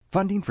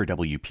Funding for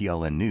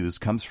WPLN News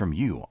comes from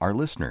you, our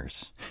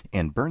listeners,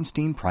 and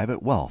Bernstein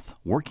Private Wealth,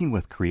 working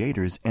with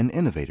creators and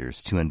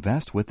innovators to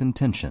invest with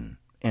intention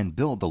and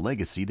build the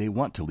legacy they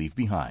want to leave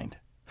behind.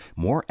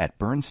 More at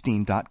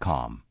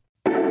Bernstein.com.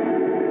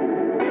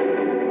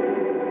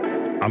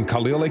 I'm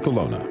Khalil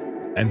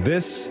Ekulona, and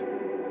this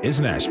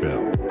is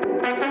Nashville.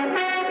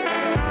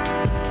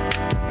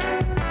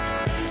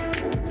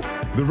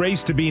 The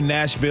race to be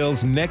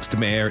Nashville's next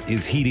mayor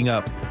is heating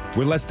up.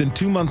 We're less than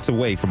 2 months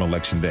away from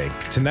Election Day.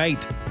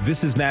 Tonight,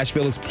 This is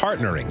Nashville is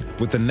partnering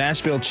with the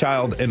Nashville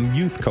Child and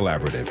Youth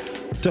Collaborative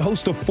to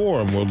host a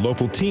forum where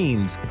local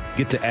teens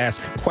get to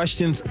ask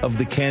questions of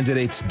the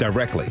candidates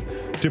directly.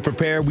 To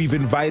prepare, we've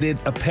invited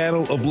a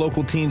panel of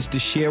local teens to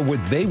share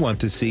what they want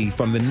to see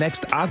from the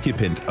next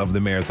occupant of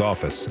the mayor's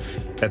office.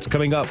 That's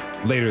coming up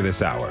later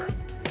this hour.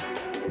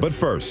 But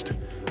first,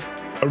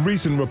 a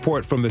recent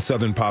report from the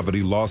Southern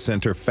Poverty Law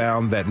Center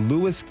found that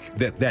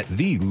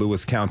the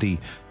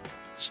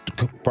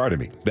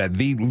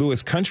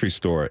Lewis Country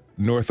Store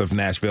north of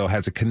Nashville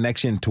has a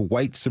connection to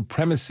white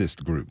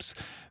supremacist groups.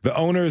 The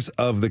owners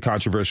of the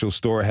controversial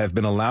store have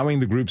been allowing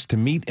the groups to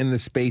meet in the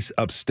space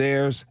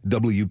upstairs.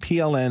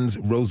 WPLN's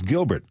Rose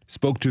Gilbert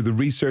spoke to the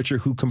researcher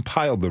who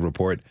compiled the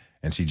report,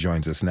 and she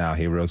joins us now.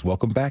 Hey, Rose,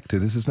 welcome back to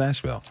This is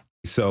Nashville.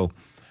 So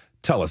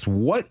tell us,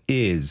 what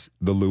is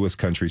the Lewis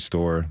Country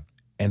Store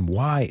and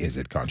why is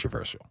it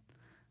controversial?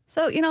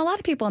 So, a lot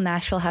of people in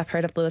Nashville have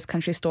heard of Lewis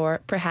Country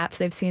Store. Perhaps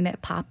they've seen it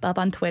pop up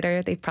on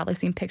Twitter. They've probably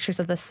seen pictures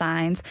of the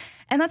signs.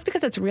 And that's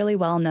because it's really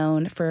well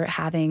known for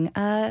having,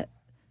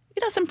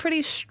 some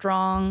pretty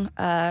strong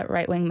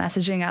right-wing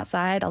messaging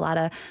outside, a lot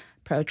of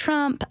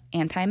pro-Trump,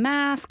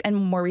 anti-mask, and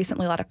more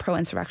recently, a lot of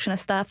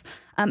pro-insurrectionist stuff,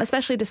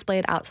 especially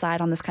displayed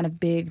outside on this kind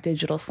of big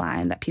digital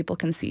sign that people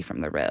can see from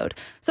the road.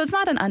 So it's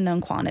not an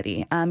unknown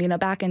quantity.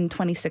 Back in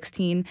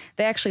 2016,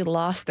 they actually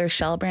lost their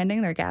Shell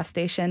branding, their gas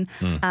station,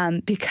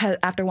 because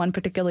after one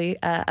particularly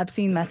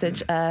obscene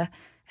message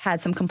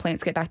had some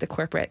complaints get back to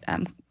corporate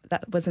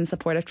that was in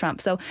support of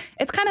Trump. So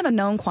it's kind of a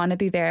known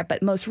quantity there,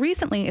 but most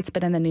recently it's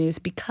been in the news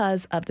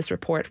because of this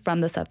report from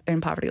the Southern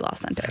Poverty Law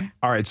Center.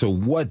 All right, so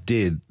what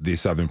did the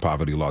Southern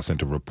Poverty Law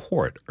Center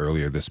report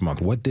earlier this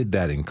month? What did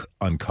that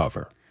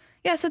uncover?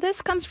 Yeah, so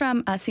this comes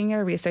from a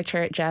senior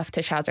researcher, Jeff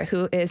Tischhauser,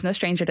 who is no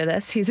stranger to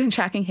this. He's been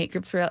tracking hate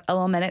groups for a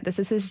little minute. This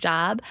is his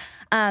job.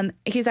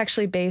 He's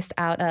actually based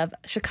out of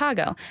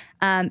Chicago,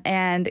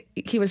 and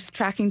he was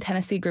tracking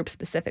Tennessee groups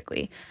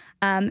specifically.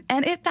 And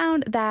it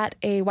found that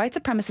a white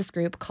supremacist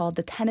group called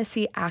the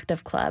Tennessee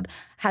Active Club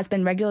has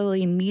been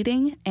regularly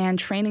meeting and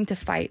training to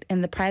fight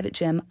in the private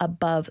gym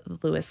above the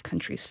Lewis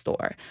Country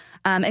Store.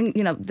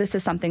 This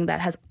is something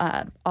that has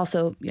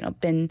also,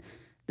 been...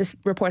 This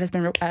report has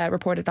been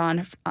reported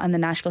on the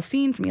Nashville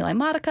scene from Eli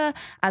Modica,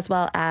 as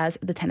well as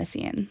the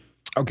Tennessean.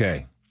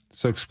 Okay,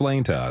 so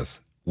explain to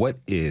us, what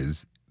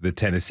is the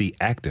Tennessee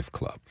Active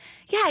Club?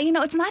 Yeah,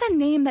 it's not a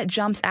name that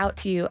jumps out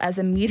to you as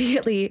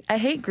immediately a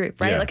hate group,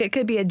 right? Yeah. Like it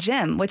could be a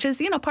gym, which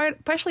is,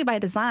 partially by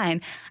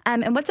design.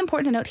 And what's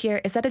important to note here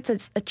is that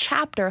it's a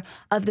chapter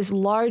of this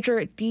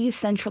larger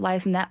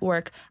decentralized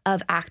network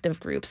of active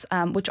groups,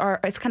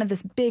 it's kind of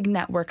this big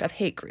network of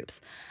hate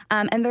groups.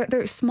 And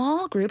they're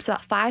small groups,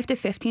 about 5 to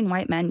 15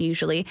 white men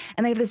usually,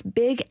 and they have this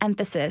big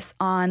emphasis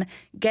on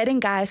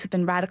getting guys who've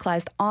been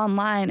radicalized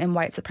online in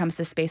white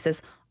supremacist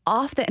spaces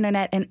off the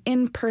internet and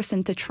in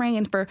person to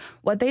train for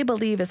what they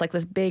believe is like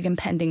this big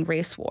impending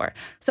race war.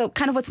 So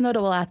kind of what's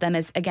notable about them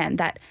is, again,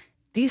 that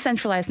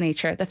decentralized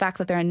nature, the fact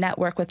that they're a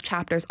network with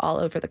chapters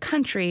all over the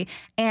country,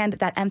 and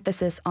that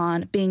emphasis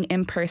on being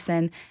in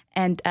person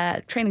and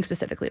training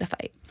specifically to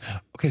fight.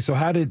 Okay, so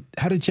how did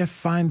Jeff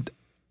find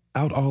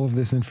out all of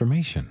this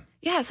information?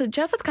 Yeah, so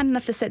Jeff was kind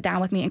enough to sit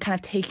down with me and kind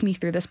of take me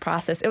through this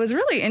process. It was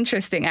really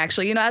interesting,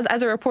 actually,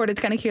 as a reporter,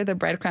 to kind of hear the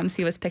breadcrumbs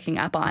he was picking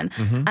up on.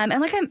 Mm-hmm.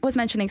 And like I was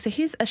mentioning, so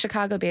he's a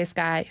Chicago-based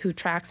guy who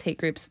tracks hate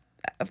groups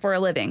for a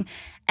living.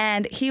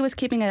 And he was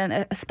keeping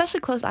an especially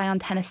close eye on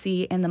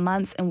Tennessee in the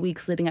months and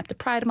weeks leading up to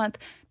Pride Month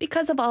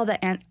because of all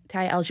the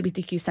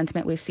anti-LGBTQ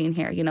sentiment we've seen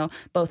here,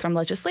 both from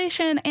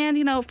legislation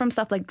and, from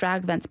stuff like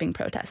drag events being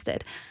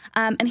protested.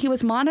 And he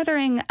was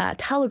monitoring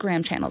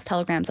Telegram channels.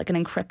 Telegram's like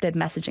an encrypted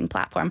messaging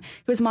platform.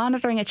 He was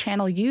monitoring a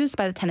channel used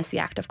by the Tennessee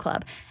Active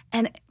Club.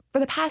 And for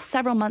the past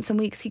several months and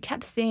weeks, he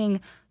kept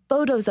seeing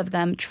photos of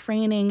them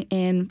training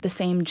in the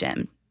same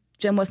gym.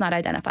 Jim was not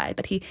identified,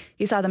 but he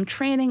saw them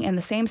training in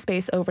the same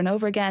space over and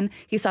over again.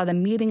 He saw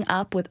them meeting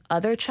up with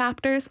other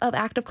chapters of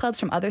active clubs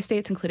from other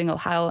states, including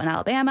Ohio and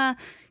Alabama.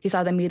 He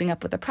saw them meeting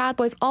up with the Proud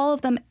Boys, all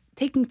of them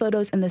taking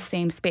photos in the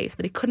same space,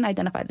 but he couldn't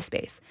identify the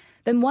space.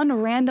 Then one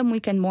random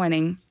weekend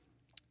morning,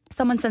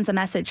 someone sends a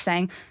message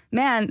saying,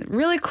 "Man,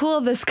 really cool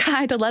of this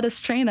guy to let us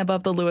train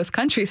above the Lewis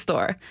Country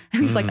Store."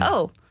 And he's like,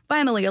 "Oh,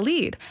 finally a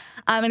lead."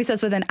 And he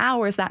says within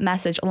hours, that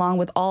message, along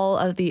with all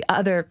of the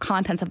other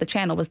contents of the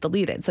channel, was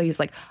deleted. So he was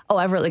like, "Oh,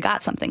 I've really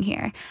got something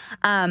here."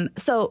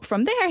 So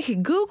from there, he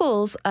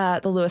Googles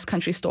the Lewis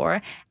Country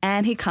Store,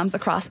 and he comes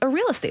across a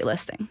real estate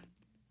listing.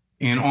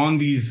 And on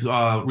these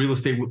real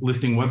estate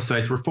listing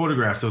websites were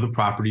photographs of the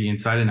property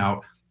inside and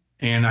out.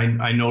 and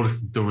I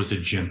noticed that there was a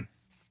gym.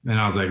 And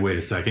I was like, wait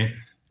a second.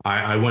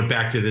 I went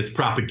back to this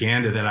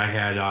propaganda that I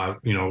had,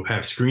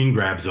 have screen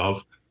grabs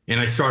of, and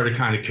I started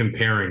kind of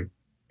comparing.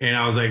 And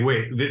I was like,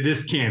 wait,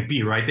 this can't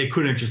be, right? They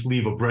couldn't just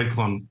leave a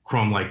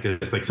breadcrumb like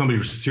this. Like,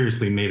 somebody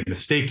seriously made a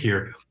mistake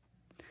here.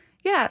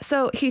 Yeah,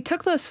 so he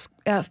took those,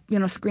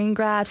 screen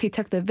grabs. He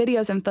took the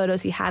videos and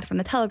photos he had from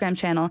the Telegram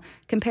channel,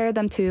 compared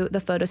them to the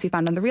photos he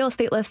found on the real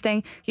estate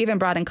listing. He even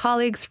brought in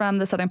colleagues from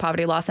the Southern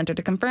Poverty Law Center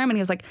to confirm, and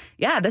he was like,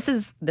 yeah, this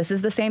is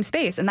the same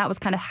space. And that was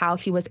kind of how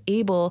he was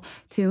able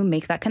to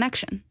make that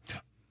connection.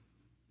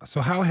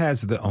 So how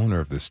has the owner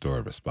of this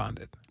store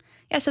responded?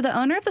 Yeah, so the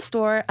owner of the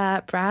store,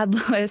 Brad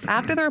Lewis,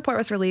 after the report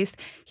was released,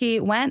 he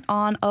went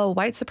on a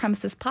white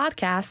supremacist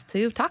podcast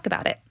to talk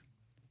about it.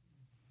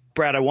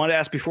 Brad, I want to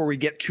ask before we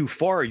get too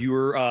far, you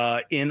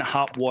were in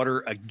hot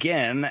water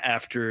again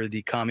after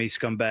the commie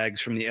scumbags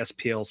from the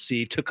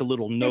SPLC took a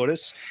little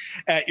notice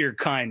at your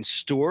kind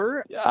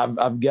store.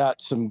 I've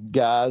got some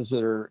guys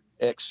that are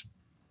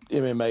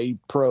ex-MMA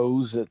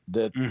pros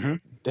that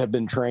have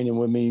been training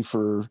with me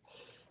for,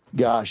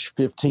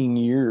 15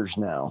 years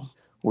now.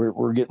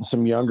 We're getting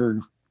some younger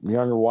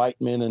white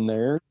men in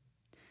there.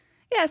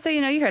 Yeah, so,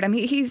 you heard him.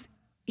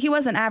 He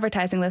wasn't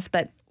advertising this,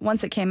 but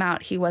once it came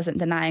out, he wasn't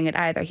denying it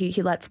either.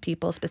 He lets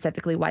people,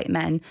 specifically white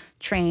men,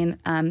 train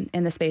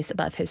in the space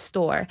above his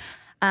store.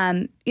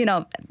 He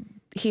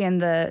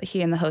and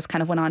the host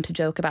kind of went on to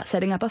joke about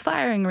setting up a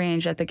firing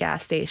range at the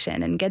gas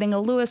station and getting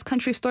a Lewis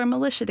Country Store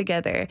militia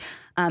together,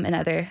 and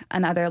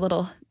other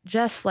little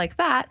jests like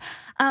that.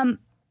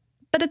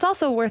 But it's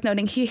also worth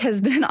noting he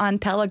has been on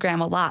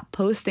Telegram a lot,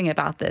 posting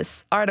about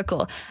this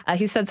article.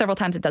 He said several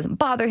times it doesn't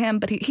bother him,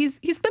 but he's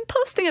been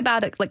posting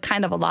about it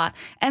kind of a lot,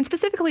 and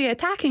specifically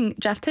attacking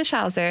Jeff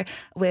Tischhauser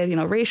with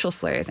racial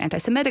slurs,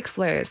 anti-Semitic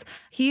slurs.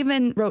 He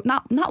even wrote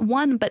not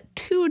one but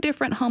two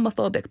different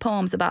homophobic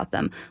poems about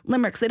them,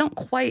 limericks. They don't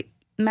quite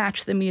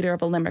match the meter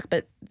of a limerick,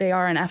 but they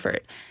are an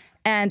effort.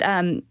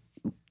 And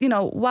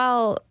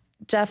while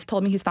Jeff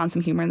told me he's found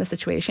some humor in the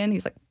situation,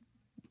 he's like,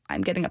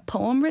 I'm getting a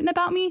poem written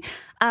about me.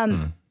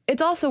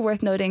 It's also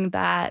worth noting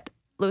that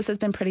Lewis has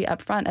been pretty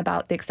upfront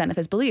about the extent of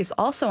his beliefs.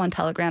 Also on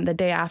Telegram, the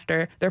day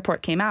after the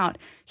report came out,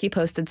 he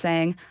posted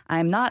saying,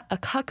 I'm not a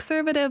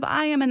cuckservative,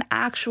 I am an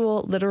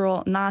actual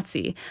literal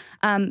Nazi.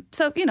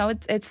 So,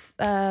 it's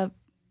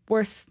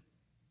worth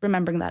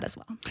remembering that as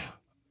well.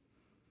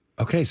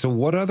 Okay, so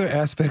what other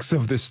aspects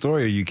of this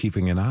story are you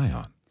keeping an eye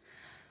on?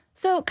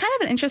 So kind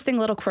of an interesting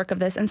little quirk of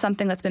this, and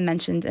something that's been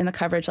mentioned in the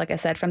coverage, like I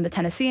said, from the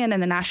Tennessean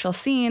and the Nashville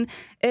scene,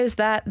 is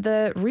that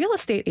the real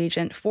estate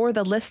agent for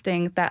the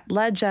listing that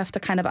led Jeff to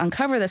kind of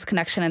uncover this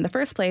connection in the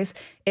first place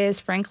is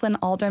Franklin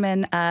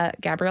Alderman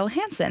Gabrielle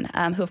Hansen,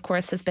 who, of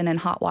course, has been in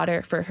hot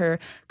water for her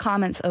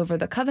comments over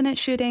the Covenant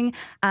shooting,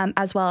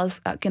 as well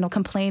as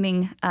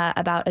complaining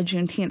about a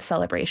Juneteenth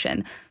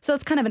celebration. So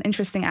it's kind of an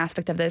interesting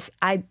aspect of this.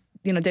 I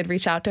did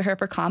reach out to her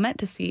for comment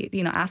to see,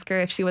 ask her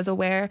if she was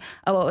aware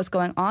of what was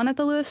going on at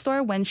the Lewis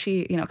store when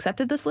she,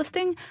 accepted this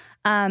listing.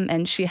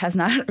 And she has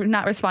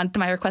not responded to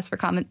my request for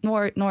comment,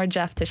 nor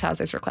Jeff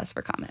Tischhauser's request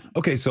for comment.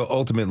 Okay, so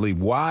ultimately,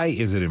 why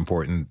is it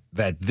important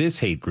that this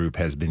hate group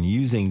has been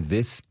using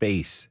this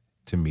space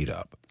to meet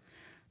up?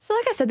 So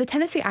like I said, the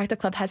Tennessee Active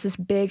Club has this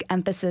big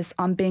emphasis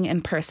on being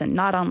in person,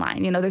 not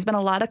online. There's been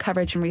a lot of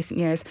coverage in recent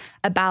years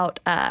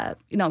about,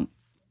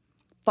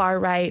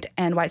 far-right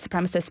and white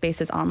supremacist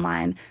spaces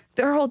online.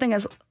 Their whole thing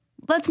is,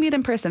 let's meet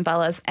in person,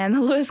 fellas. And the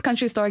Lewis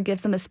Country Store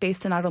gives them a space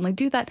to not only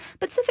do that,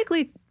 but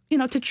specifically,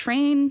 to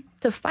train,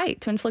 to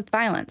fight, to inflict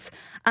violence.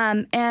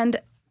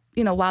 And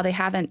while they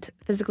haven't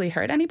physically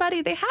hurt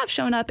anybody, they have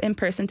shown up in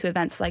person to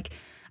events like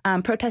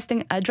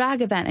protesting a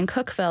drag event in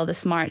Cookeville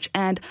this March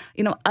and,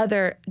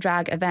 other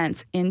drag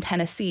events in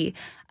Tennessee.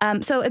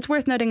 So it's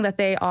worth noting that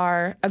they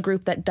are a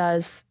group that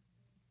does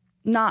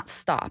not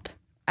stop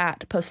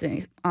at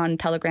posting on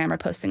Telegram or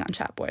posting on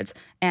chat boards,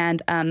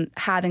 and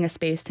having a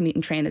space to meet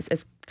and train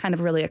is kind of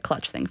really a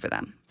clutch thing for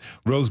them.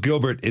 Rose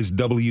Gilbert is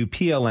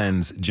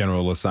WPLN's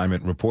general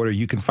assignment reporter.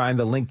 You can find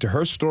the link to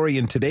her story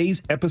in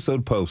today's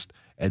episode post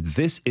at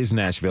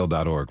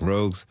thisisnashville.org.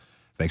 Rose,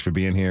 thanks for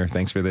being here.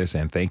 Thanks for this,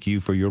 and thank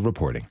you for your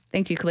reporting.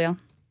 Thank you, Khalil.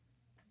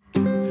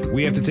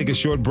 We have to take a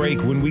short break.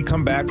 When we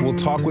come back, we'll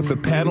talk with a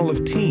panel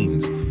of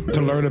teens to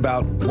learn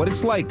about what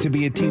it's like to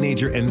be a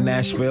teenager in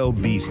Nashville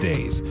these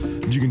days.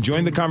 You can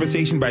join the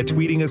conversation by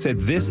tweeting us at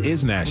This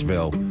Is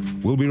Nashville.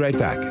 We'll be right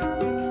back.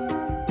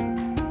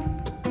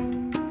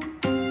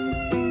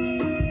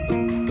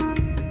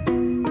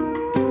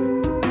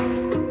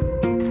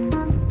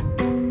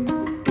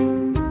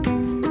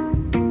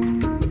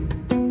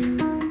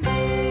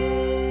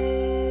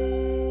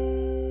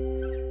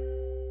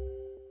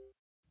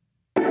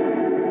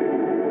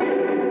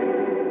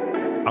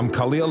 I'm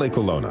Khalil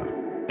Ekulona,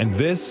 and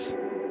this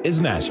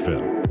is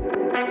Nashville.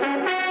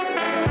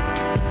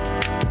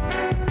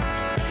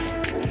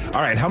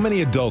 All right, how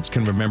many adults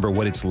can remember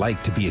what it's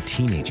like to be a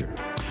teenager?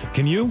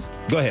 Can you?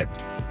 Go ahead.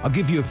 I'll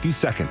give you a few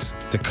seconds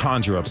to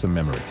conjure up some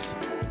memories.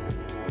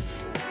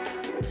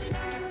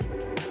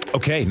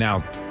 Okay,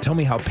 now Tell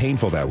me how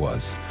painful that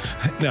was.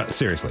 No,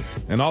 seriously,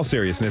 in all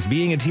seriousness,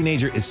 being a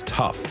teenager is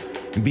tough.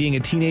 And being a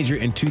teenager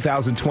in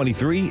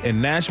 2023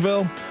 in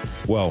Nashville,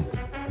 well,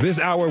 this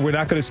hour, we're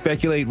not going to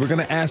speculate. We're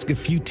going to ask a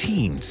few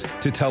teens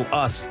to tell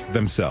us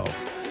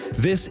themselves.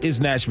 This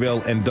is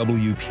Nashville, and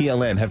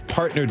WPLN have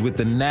partnered with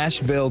the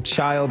Nashville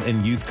Child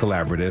and Youth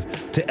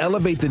Collaborative to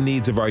elevate the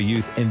needs of our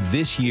youth in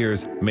this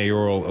year's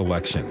mayoral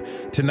election.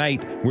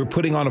 Tonight, we're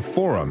putting on a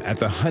forum at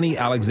the Honey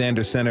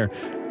Alexander Center,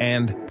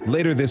 and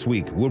later this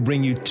week, we'll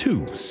bring you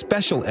 2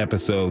 special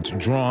episodes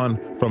drawn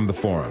from the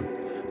forum.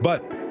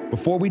 But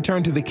before we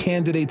turn to the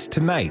candidates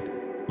tonight,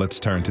 let's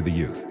turn to the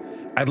youth.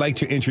 I'd like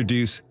to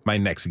introduce my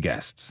next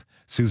guests.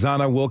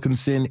 Suzanna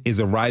Wilkinson is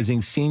a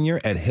rising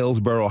senior at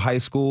Hillsboro High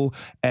School,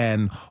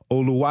 and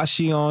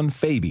Oluwaseun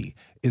Fabiyi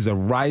is a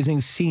rising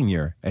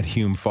senior at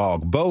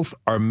Hume-Fogg. Both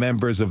are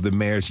members of the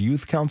Mayor's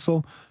Youth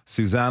Council.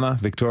 Suzanna,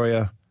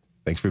 Victoria,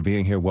 thanks for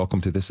being here.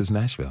 Welcome to This is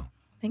Nashville.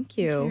 Thank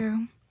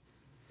you.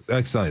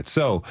 Excellent.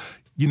 So,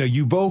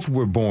 you both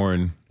were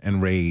born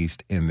and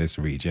raised in this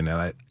region,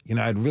 and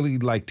I'd really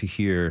like to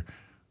hear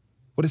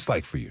what it's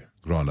like for you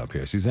growing up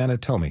here. Suzanna,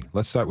 tell me.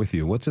 Let's start with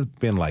you. What's it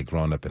been like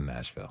growing up in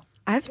Nashville?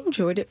 I've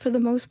enjoyed it for the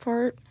most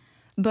part,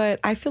 but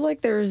I feel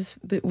like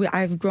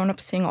I've grown up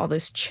seeing all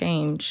this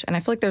change, and I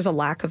feel like there's a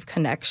lack of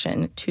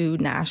connection to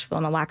Nashville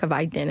and a lack of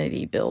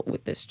identity built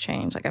with this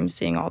change. Like I'm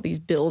seeing all these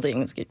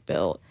buildings get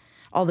built,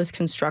 all this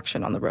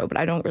construction on the road, but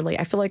I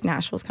feel like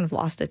Nashville's kind of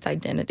lost its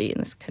identity in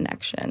this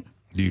connection.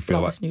 Do you feel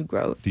all like this new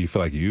growth? Do you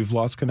feel like you've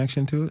lost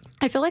connection to it?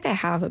 I feel like I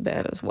have a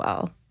bit as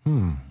well.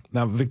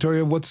 Now,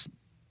 Victoria, what's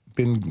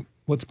been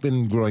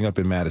growing up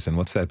in Madison?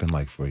 What's that been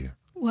like for you?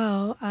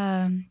 Well,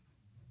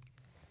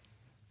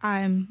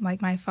 I'm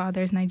like, my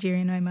father's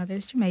Nigerian, my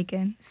mother's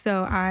Jamaican.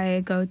 So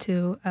I go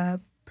to a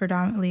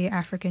predominantly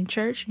African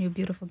church, New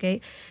Beautiful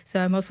Gate.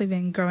 So I've mostly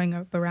been growing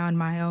up around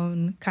my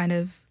own kind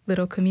of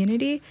little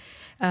community,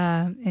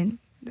 and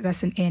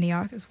that's in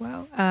Antioch as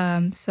well.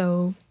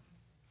 So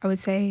I would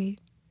say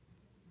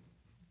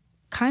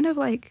kind of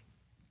like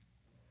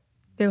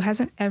there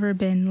hasn't ever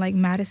been, like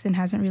Madison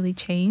hasn't really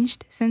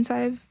changed since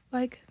I've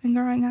like been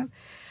growing up.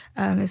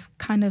 It's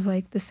kind of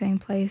like the same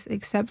place,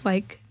 except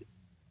like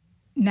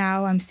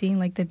now I'm seeing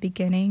like the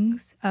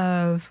beginnings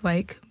of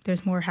like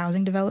there's more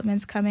housing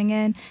developments coming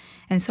in.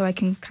 And so I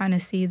can kind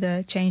of see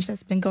the change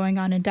that's been going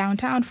on in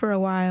downtown for a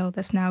while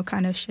that's now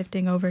kind of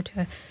shifting over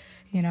to,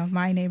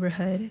 my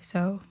neighborhood.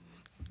 So.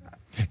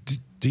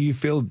 Do you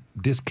feel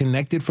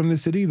disconnected from the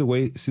city the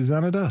way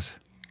Suzanna does?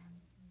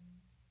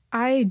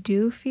 I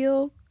do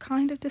feel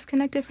kind of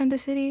disconnected from the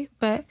city,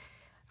 but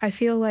I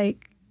feel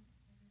like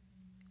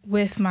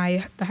with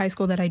the high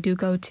school that I do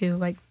go to,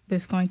 like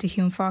with going to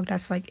Hume-Fogg,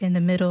 that's like in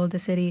the middle of the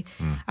city,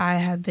 I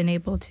have been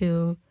able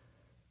to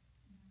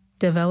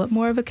develop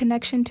more of a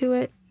connection to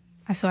it.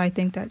 So I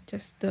think that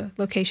just the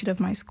location of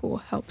my school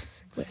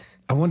helps with.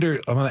 I'm going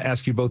to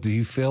ask you both, do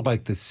you feel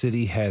like the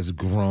city has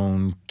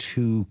grown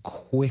too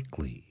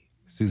quickly?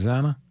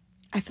 Suzanna?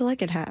 I feel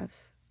like it has.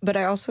 But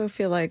I also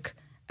feel like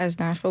as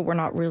Nashville, we're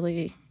not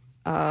really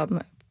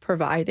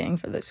providing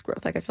for this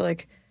growth. Like I feel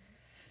like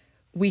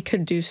we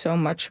could do so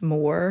much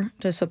more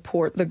to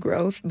support the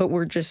growth, but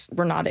we're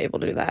not able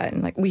to do that.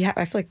 And like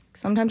I feel like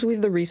sometimes we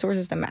have the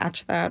resources to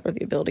match that or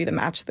the ability to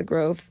match the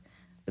growth,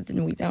 but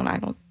then we don't. I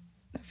don't know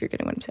if you're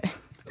getting what I'm saying.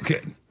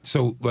 Okay.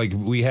 So like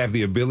we have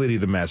the ability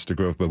to match the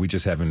growth, but we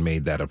just haven't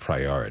made that a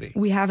priority.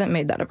 We haven't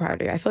made that a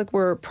priority. I feel like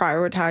we're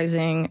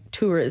prioritizing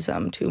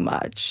tourism too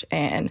much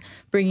and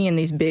bringing in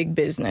these big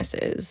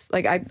businesses.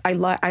 Like I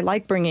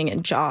like bringing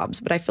in jobs,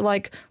 but I feel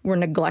like we're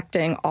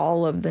neglecting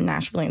all of the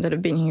Nashvillians that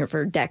have been here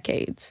for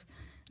decades,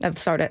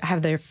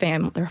 have their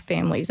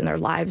families and their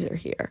lives are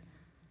here.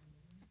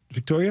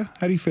 Victoria,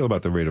 how do you feel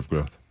about the rate of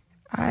growth?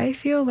 I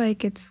feel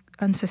like it's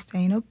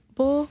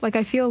unsustainable. Like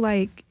I feel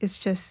like it's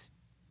just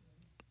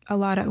a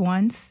lot at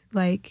once,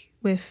 like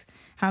with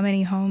how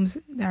many homes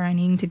are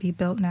needing to be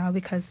built now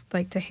because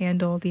like to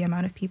handle the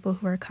amount of people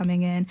who are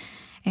coming in.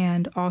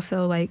 And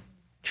also like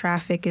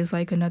traffic is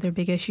like another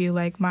big issue.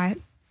 Like my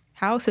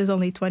house is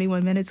only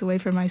 21 minutes away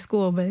from my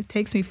school, but it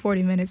takes me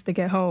 40 minutes to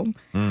get home.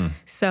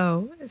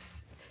 So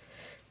it's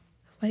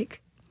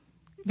like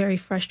very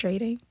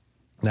frustrating.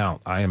 Now,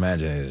 I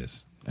imagine it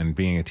is. And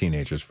being a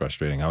teenager is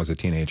frustrating. I was a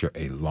teenager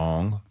a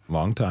long,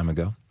 long time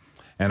ago.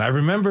 And I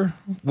remember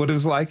what it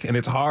was like, and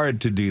it's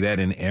hard to do that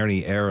in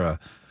any era.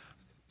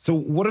 So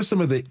what are some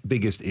of the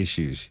biggest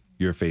issues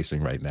you're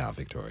facing right now,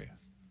 Victoria?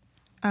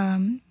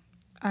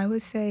 I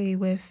would say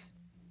with,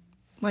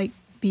 like,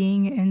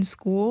 being in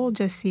school,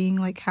 just seeing,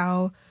 like,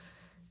 how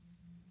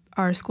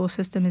our school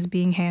system is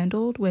being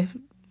handled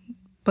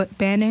but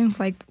banning,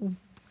 like,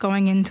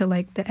 going into,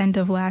 like, the end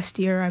of last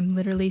year, I'm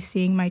literally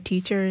seeing my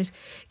teachers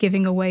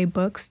giving away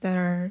books that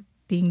are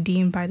being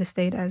deemed by the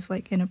state as,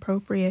 like,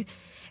 inappropriate,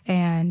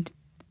 and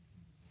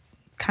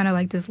kind of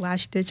like this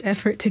last-ditch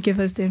effort to give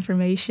us the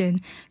information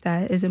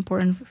that is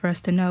important for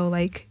us to know,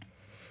 like,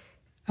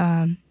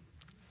 and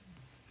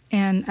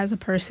as a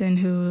person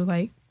who,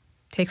 like,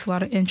 takes a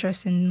lot of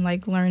interest in,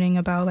 like, learning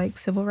about, like,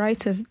 civil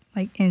rights of,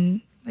 like,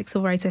 in like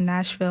civil rights in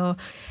Nashville,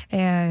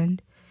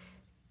 and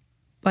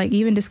like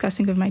even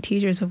discussing with my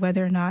teachers of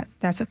whether or not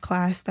that's a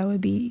class that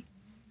would be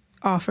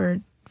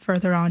offered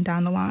further on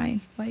down the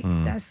line. Like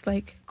that's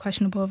like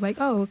questionable of like,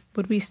 oh,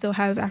 would we still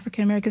have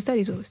African American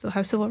studies? Would we still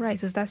have civil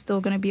rights? Is that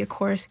still going to be a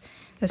course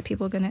that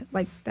people are going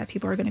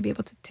to be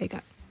able to take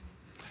up?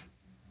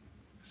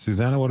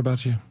 Susanna, what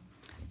about you?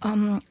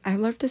 I'd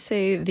love to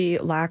say the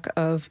lack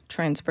of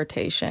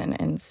transportation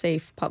and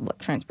safe public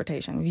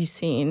transportation.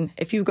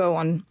 If you go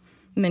on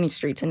many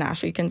streets in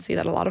Nashville, you can see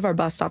that a lot of our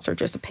bus stops are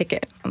just a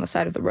picket on the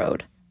side of the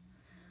road.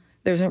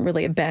 There isn't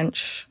really a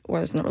bench or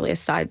there isn't really a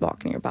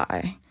sidewalk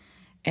nearby.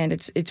 And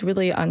it's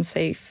really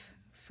unsafe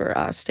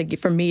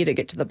for me to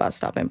get to the bus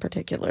stop in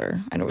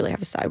particular. I don't really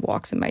have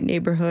sidewalks in my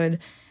neighborhood.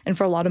 And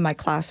for a lot of my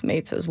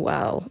classmates as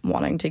well,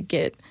 wanting to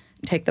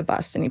take the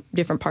bus to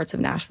different parts of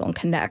Nashville and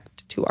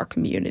connect to our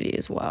community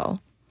as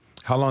well.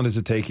 How long does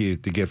it take you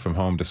to get from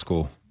home to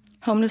school?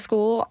 Home to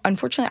school,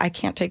 unfortunately, I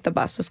can't take the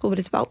bus to school, but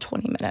it's about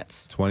 20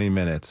 minutes. 20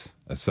 minutes.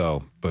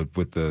 So, but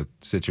with the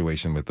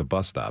situation with the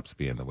bus stops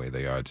being the way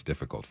they are, it's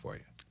difficult for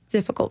you.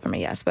 Difficult for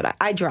me, yes, but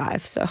I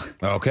drive, so.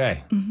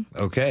 Okay.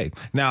 Okay.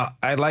 Now,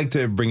 I'd like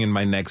to bring in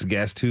my next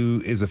guest,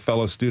 who is a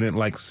fellow student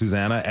like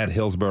Susanna at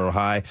Hillsboro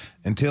High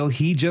until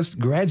he just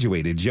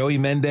graduated. Joey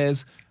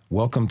Mendez,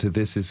 welcome to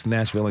This is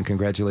Nashville, and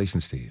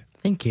congratulations to you.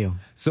 Thank you.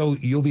 So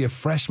you'll be a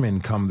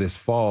freshman come this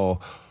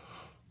fall.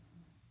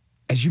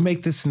 As you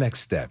make this next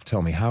step,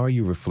 tell me, how are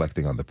you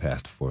reflecting on the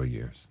past 4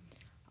 years?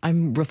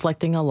 I'm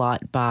reflecting a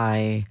lot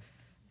by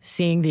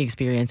seeing the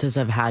experiences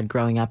I've had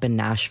growing up in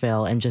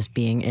Nashville and just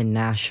being in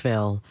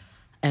Nashville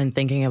and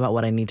thinking about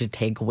what I need to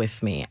take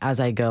with me as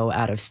I go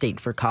out of state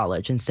for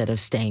college instead of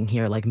staying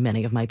here like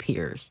many of my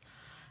peers.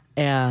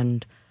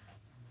 And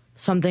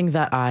something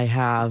that I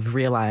have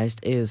realized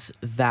is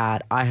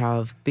that I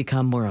have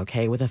become more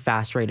okay with a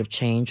fast rate of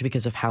change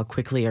because of how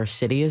quickly our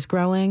city is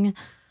growing.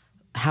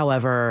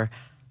 However,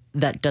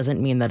 that doesn't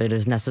mean that it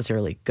is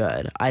necessarily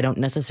good. I don't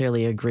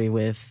necessarily agree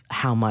with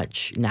how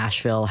much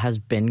Nashville has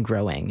been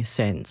growing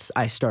since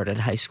I started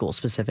high school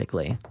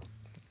specifically.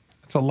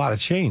 That's a lot of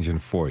change in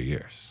 4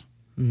 years.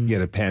 You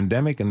had a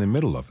pandemic in the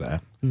middle of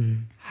that.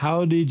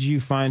 How did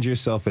you find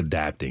yourself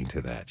adapting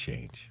to that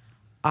change?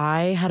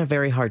 I had a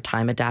very hard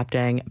time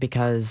adapting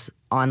because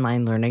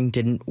online learning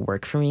didn't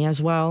work for me as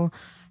well.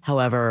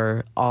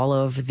 However, all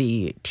of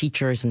the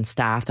teachers and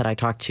staff that I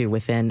talked to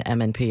within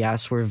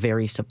MNPS were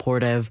very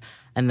supportive,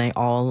 and they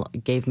all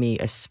gave me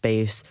a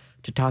space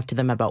to talk to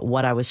them about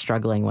what I was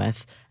struggling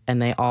with,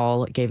 and they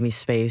all gave me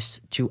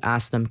space to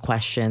ask them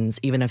questions,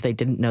 even if they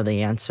didn't know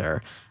the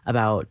answer,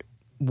 about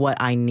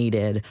what I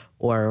needed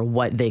or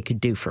what they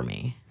could do for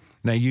me.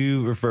 Now,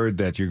 you referred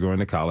that you're going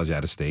to college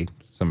out of state.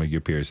 Some of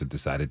your peers have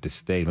decided to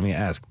stay. Let me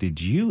ask,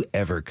 did you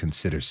ever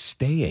consider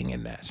staying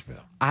in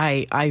Nashville?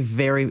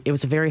 It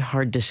was a very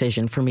hard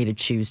decision for me to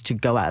choose to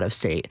go out of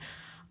state.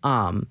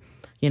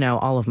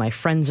 All of my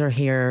friends are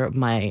here.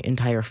 My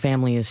entire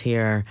family is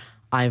here.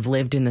 I've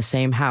lived in the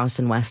same house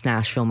in West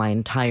Nashville my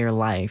entire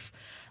life.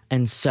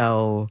 And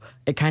so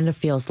it kind of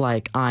feels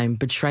like I'm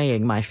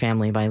betraying my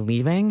family by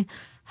leaving.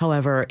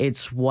 However,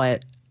 it's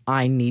what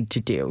I need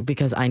to do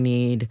because I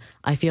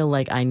feel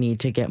like I need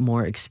to get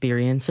more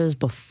experiences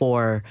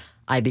before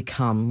I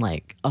become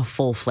like a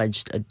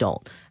full-fledged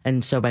adult.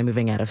 And so by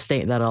moving out of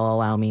state, that'll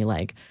allow me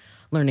like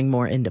learning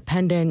more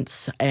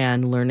independence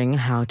and learning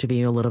how to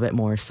be a little bit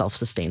more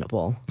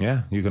self-sustainable.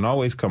 Yeah, you can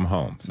always come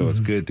home. So it's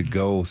good to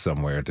go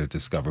somewhere to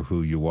discover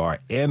who you are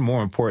and,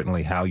 more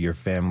importantly, how your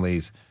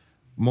family's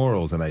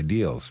morals and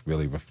ideals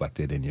really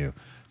reflected in you.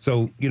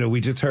 So,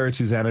 we just heard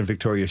Suzanna and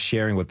Victoria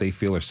sharing what they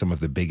feel are some of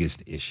the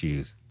biggest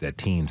issues that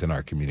teens in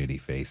our community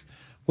face.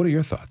 What are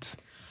your thoughts?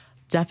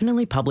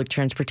 Definitely public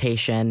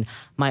transportation.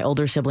 My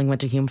older sibling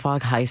went to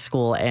Hume-Fogg High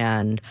School,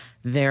 and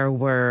there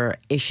were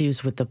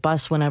issues with the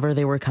bus whenever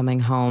they were coming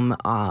home.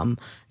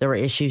 There were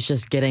issues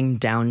just getting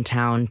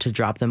downtown to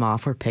drop them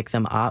off or pick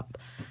them up.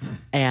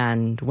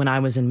 And when I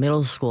was in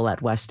middle school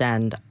at West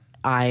End,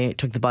 I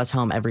took the bus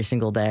home every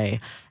single day,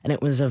 and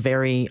it was a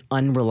very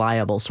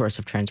unreliable source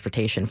of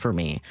transportation for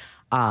me.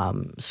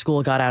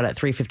 School got out at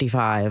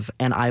 3:55,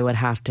 and I would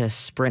have to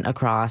sprint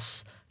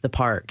across the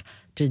park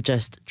to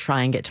just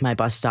try and get to my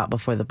bus stop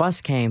before the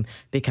bus came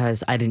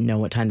because I didn't know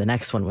what time the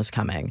next one was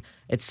coming.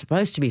 It's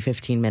supposed to be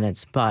 15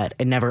 minutes, but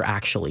it never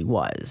actually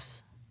was.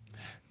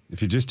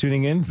 If you're just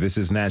tuning in, this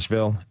is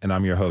Nashville, and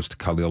I'm your host,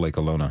 Khalil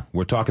Ekulona.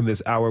 We're talking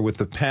this hour with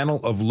a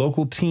panel of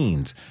local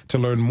teens to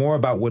learn more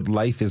about what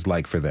life is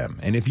like for them.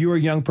 And if you're a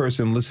young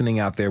person listening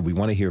out there, we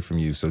want to hear from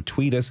you. So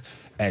tweet us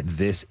at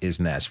This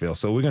Is Nashville.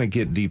 So we're going to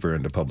get deeper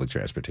into public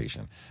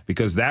transportation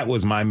because that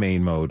was my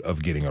main mode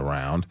of getting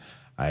around.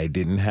 I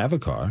didn't have a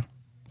car.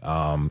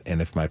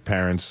 And if my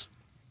parents,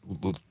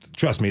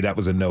 trust me, that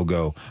was a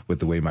no-go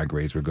with the way my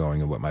grades were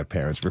going and what my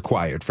parents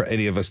required for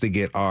any of us to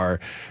get our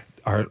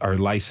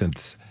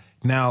license.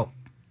 Now,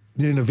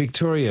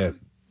 Victoria,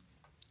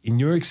 in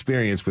your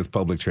experience with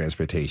public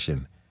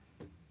transportation,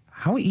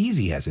 how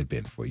easy has it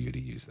been for you to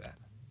use that?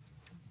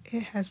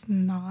 It has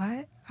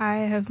not. I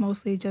have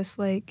mostly just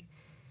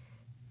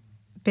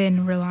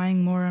been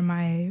relying more on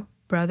my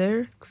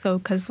brother. So,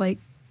 because like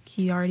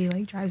he already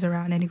like drives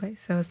around anyway,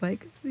 so it's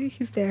like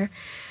he's there.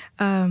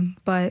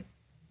 But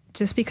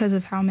just because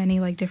of how many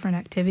like different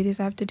activities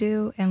I have to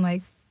do, and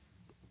like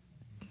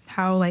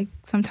how like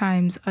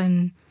sometimes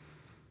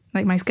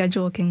like my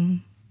schedule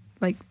can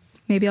like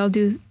maybe I'll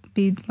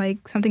be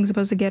like something's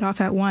supposed to get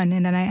off at 1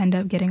 and then I end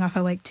up getting off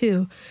at like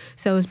 2.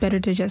 So it's better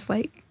to just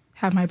like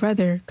have my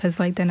brother, because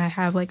like then I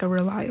have like a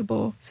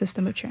reliable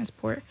system of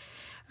transport.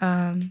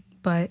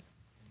 But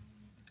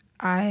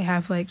I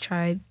have like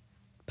tried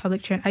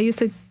public transit. I used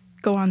to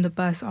go on the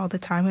bus all the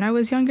time when I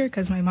was younger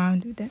because my mom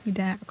didn't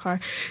have a car.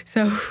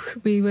 So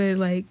we would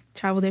like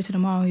travel there to the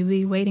mall. We'd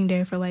be waiting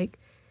there for like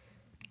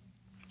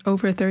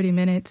over 30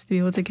 minutes to be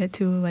able to get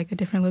to like a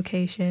different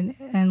location.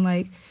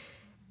 And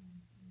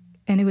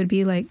it would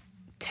be like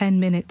 10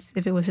 minutes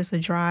if it was just a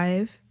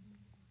drive.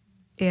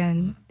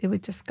 And it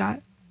would just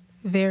got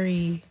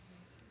very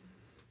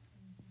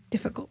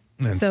difficult.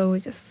 So we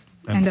just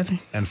end up...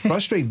 And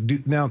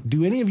frustrated. Now,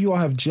 do any of you all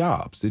have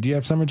jobs? Did you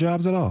have summer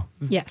jobs at all?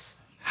 Yes.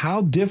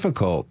 How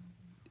difficult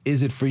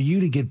is it for you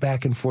to get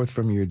back and forth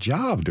from your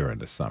job during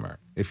the summer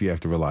if you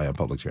have to rely on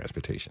public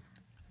transportation?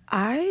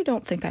 I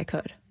don't think I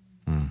could.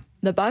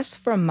 The bus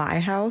from my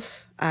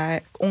house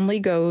only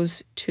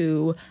goes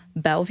to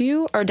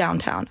Bellevue or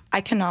downtown.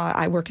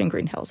 I work in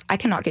Green Hills. I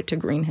cannot get to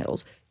Green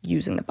Hills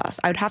using the bus.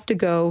 I would have to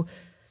go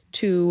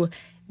to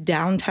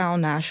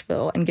downtown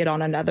Nashville and get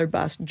on another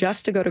bus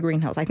just to go to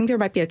Green Hills. I think there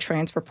might be a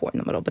transfer point in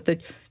the middle, but the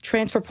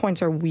transfer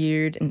points are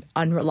weird and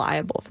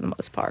unreliable for the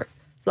most part.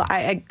 So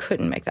I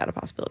couldn't make that a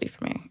possibility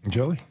for me.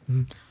 Joey?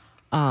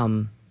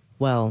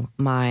 Well,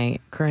 my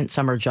current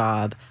summer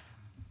job,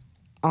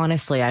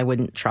 honestly, I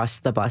wouldn't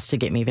trust the bus to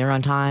get me there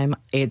on time.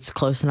 It's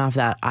close enough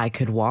that I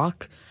could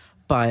walk,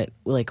 but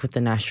like with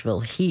the Nashville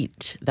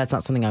heat, that's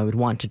not something I would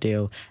want to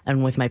do.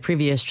 And with my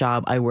previous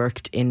job, I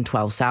worked in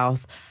 12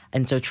 South,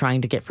 and so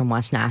trying to get from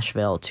West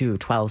Nashville to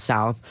 12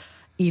 South,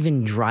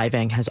 even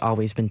driving has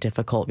always been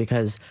difficult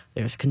because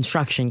there's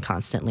construction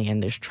constantly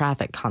and there's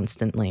traffic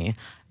constantly.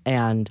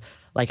 And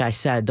like I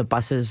said, the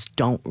buses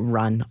don't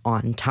run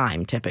on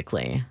time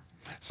typically.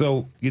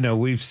 So,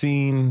 we've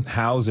seen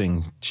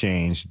housing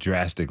change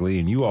drastically,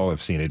 and you all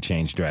have seen it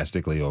change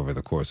drastically over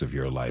the course of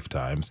your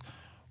lifetimes.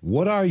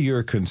 What are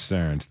your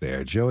concerns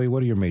there? Joey,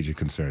 what are your major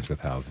concerns with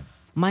housing?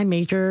 My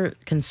major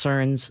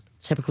concerns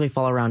typically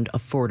fall around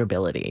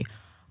affordability.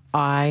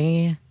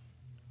 I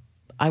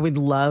would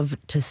love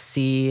to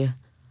see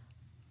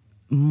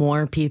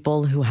more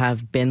people who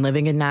have been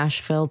living in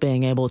Nashville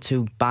being able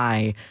to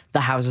buy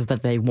the houses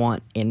that they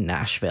want in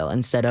Nashville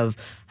instead of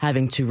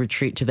having to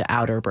retreat to the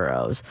outer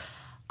boroughs.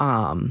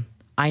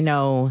 I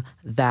know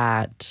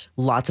that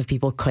lots of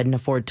people couldn't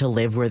afford to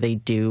live where they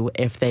do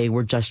if they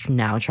were just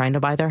now trying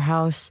to buy their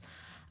house.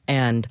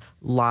 And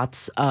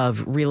lots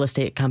of real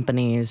estate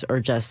companies or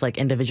just like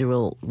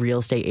individual real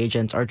estate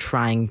agents are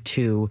trying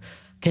to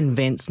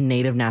convince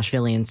native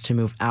Nashvillians to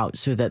move out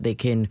so that they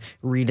can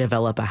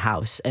redevelop a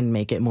house and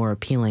make it more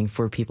appealing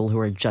for people who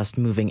are just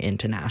moving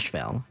into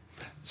Nashville.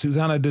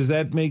 Suzanna, does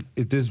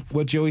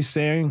what Joey's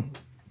saying,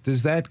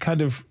 does that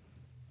kind of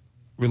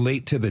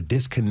relate to the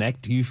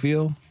disconnect you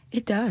feel?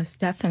 It does,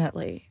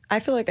 definitely. I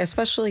feel like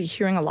especially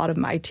hearing a lot of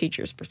my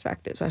teachers'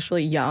 perspectives,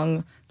 especially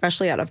young,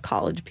 freshly out of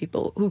college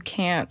people who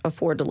can't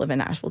afford to live in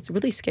Nashville, it's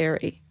really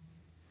scary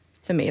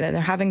to me that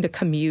they're having to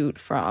commute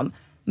from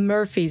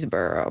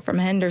Murfreesboro, from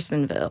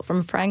Hendersonville,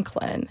 from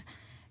Franklin,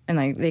 and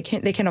like they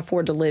can't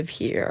afford to live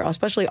here,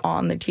 especially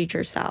on the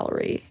teacher's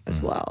salary as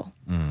well.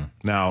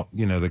 Now,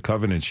 the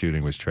Covenant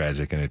shooting was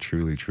tragic, and it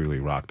truly, truly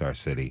rocked our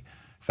city.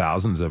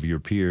 Thousands of your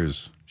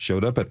peers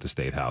showed up at the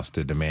State House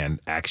to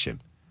demand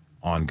action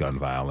on gun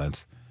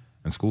violence,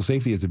 and school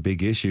safety is a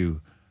big issue.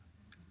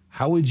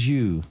 How would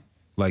you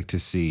like to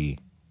see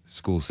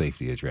school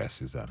safety addressed,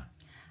 Suzanna?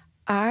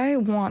 I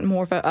want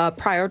more of a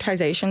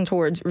prioritization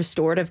towards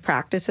restorative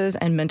practices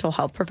and mental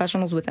health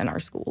professionals within our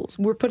schools.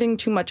 We're putting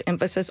too much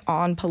emphasis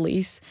on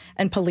police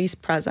and police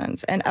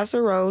presence, and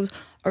SROs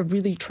are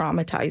really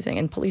traumatizing,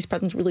 and police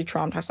presence really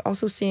traumatizing.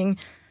 Also seeing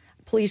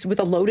police with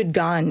a loaded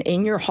gun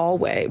in your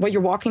hallway while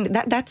you're walking,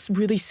 that's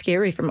really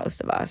scary for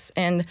most of us.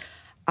 And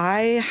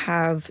I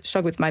have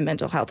struggled with my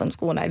mental health in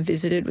school, and I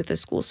visited with a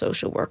school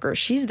social worker.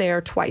 She's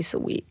there twice a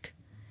week,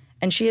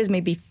 and she has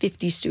maybe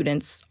 50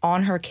 students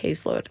on her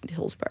caseload in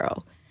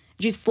Hillsboro.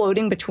 She's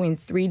floating between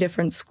 3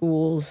 different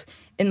schools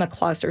in the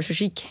cluster, so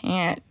she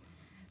can't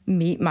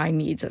meet my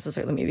needs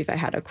necessarily, maybe if I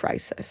had a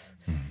crisis.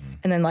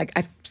 And then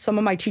some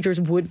of my teachers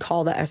would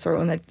call the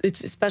SRO, and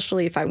it's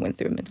especially if I went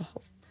through mental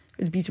health.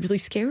 It'd be really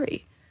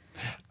scary.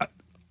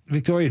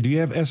 Victoria, do you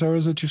have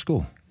SROs at your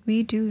school?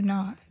 We do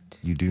not.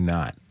 You do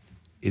not.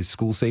 Is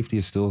school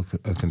safety still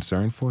a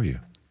concern for you?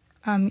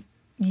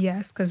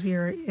 Yes, because we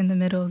are in the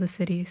middle of the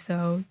city.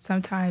 So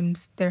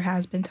sometimes there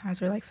has been times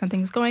where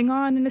something's going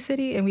on in the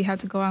city and we have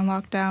to go on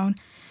lockdown.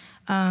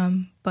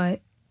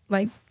 But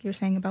like you're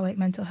saying about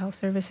mental health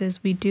services,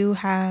 we do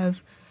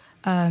have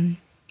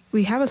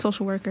we have a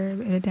social worker,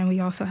 but then we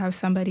also have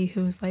somebody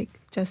who's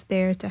just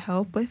there to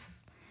help with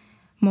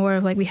more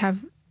of we have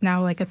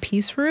now like a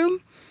peace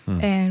room.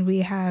 And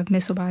we have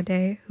Miss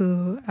Obade,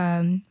 who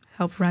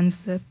runs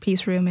the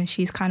peace room, and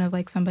she's kind of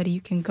like somebody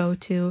you can go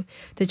to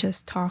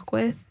just talk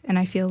with. And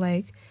I feel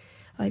like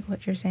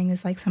what you're saying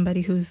is like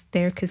somebody who's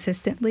there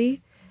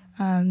consistently.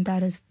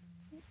 That is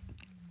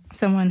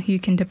someone who you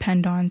can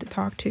depend on to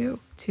talk to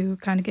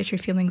kind of get your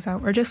feelings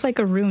out, or just like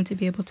a room to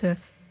be able to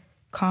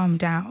calm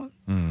down.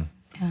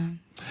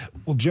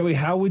 Well, Joey,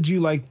 how would you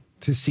like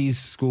to see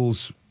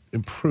schools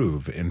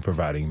improve in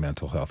providing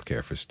mental health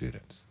care for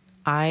students?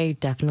 I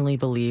definitely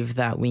believe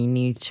that we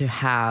need to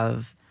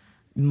have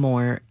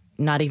more,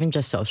 not even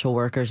just social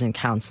workers and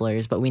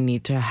counselors, but we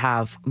need to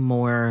have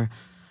more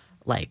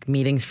like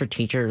meetings for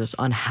teachers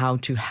on how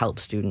to help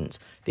students,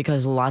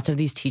 because lots of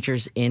these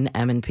teachers in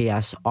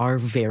M&PS are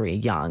very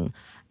young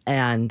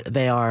and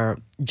they are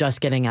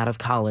just getting out of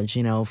college,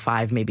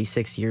 5, maybe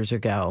 6 years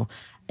ago,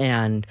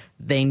 and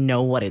they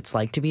know what it's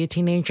like to be a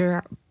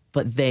teenager,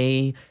 but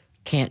they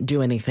can't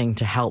do anything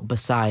to help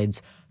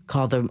besides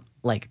call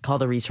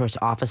the resource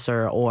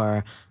officer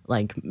or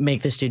like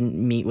make the student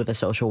meet with a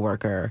social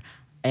worker.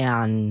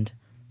 And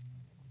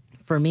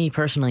for me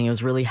personally, it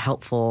was really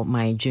helpful.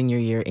 My junior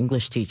year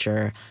English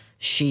teacher,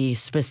 she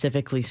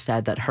specifically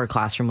said that her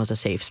classroom was a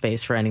safe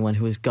space for anyone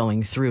who was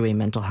going through a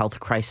mental health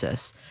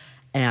crisis,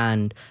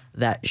 and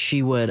that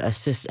she would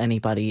assist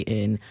anybody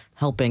in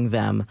helping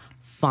them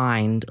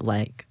find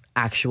like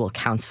actual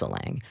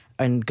counseling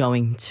and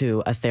going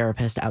to a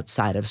therapist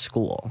outside of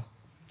school.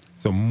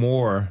 So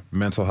more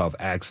mental health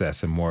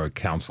access and more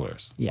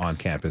counselors Yes. on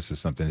campus is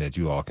something that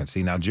you all can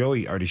see. Now,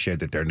 Joey already shared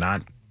that they're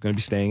not going to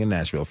be staying in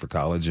Nashville for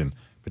college and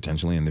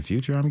potentially in the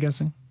future, I'm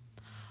guessing?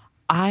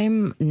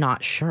 I'm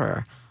not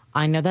sure.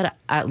 I know that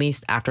at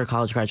least after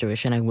college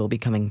graduation, I will be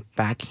coming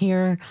back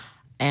here.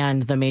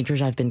 And the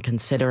majors I've been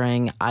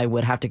considering, I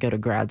would have to go to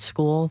grad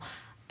school.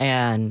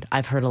 And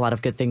I've heard a lot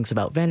of good things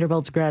about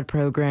Vanderbilt's grad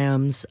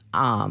programs.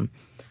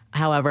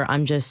 However,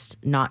 I'm just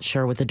not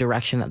sure with the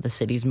direction that the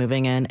city's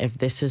moving in, if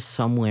this is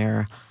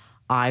somewhere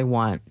I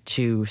want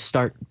to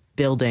start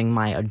building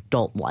my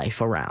adult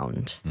life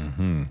around.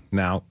 Mm-hmm.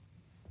 Now,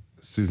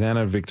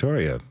 Suzanna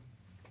Victoria,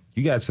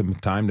 you got some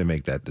time to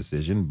make that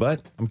decision,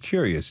 but I'm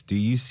curious, do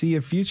you see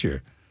a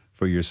future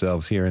for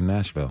yourselves here in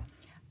Nashville?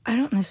 I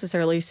don't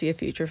necessarily see a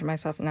future for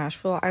myself in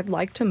Nashville. I'd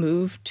like to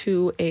move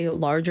to a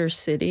larger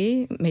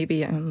city,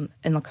 maybe in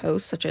the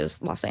coast, such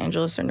as Los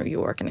Angeles or New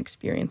York, and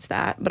experience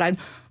that. But I'd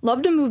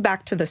love to move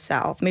back to the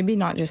South, maybe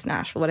not just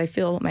Nashville, but I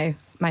feel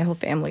my whole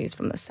family is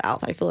from the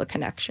South. I feel a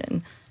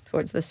connection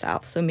towards the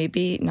South. So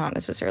maybe not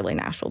necessarily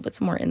Nashville, but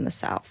somewhere in the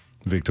South.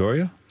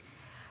 Victoria?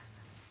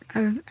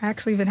 I've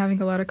actually been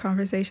having a lot of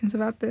conversations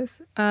about this,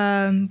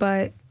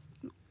 but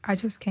I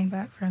just came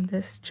back from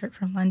this trip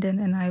from London,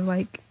 and I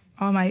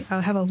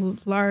have a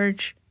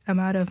large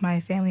amount of my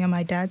family on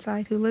my dad's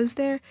side who lives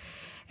there,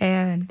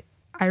 and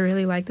I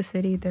really like the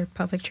city. Their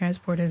public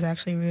transport is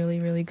actually really,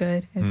 really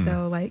good, and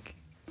so like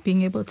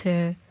being able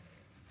to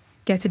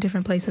get to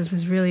different places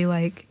was really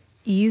like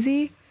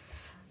easy.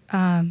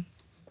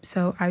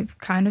 So I've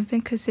kind of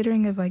been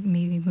considering of like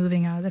maybe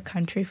moving out of the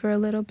country for a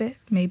little bit,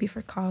 maybe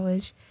for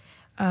college.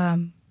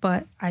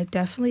 But I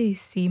definitely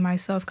see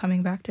myself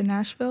coming back to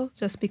Nashville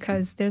just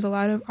because there's a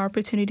lot of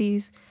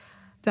opportunities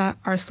that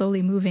are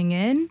slowly moving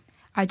in.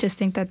 I just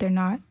think that they're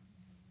not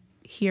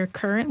here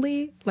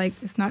currently. Like,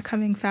 it's not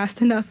coming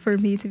fast enough for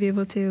me to be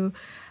able to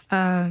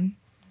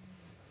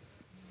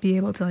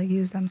like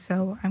use them.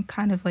 So I'm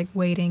kind of like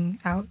waiting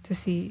out to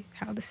see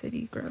how the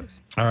city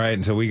grows. All right,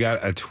 and so we got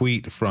a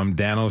tweet from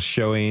Daniel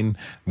showing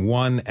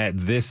one at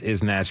This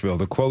Is Nashville.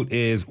 The quote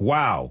is,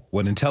 "Wow,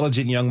 what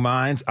intelligent young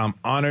minds. I'm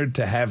honored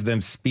to have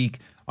them speak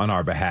on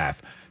our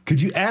behalf.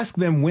 Could you ask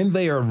them when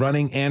they are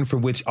running and for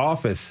which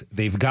office?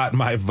 They've got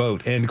my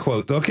vote," end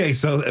quote. Okay,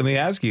 so let me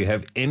ask you,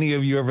 have any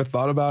of you ever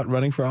thought about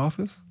running for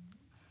office?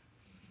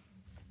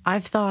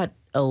 I've thought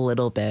a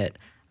little bit,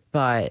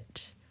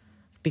 but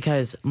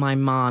because my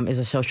mom is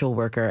a social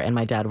worker and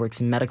my dad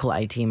works in medical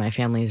IT, my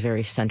family is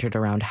very centered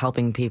around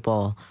helping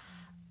people.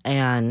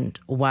 And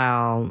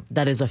while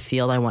that is a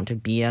field I want to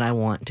be in, I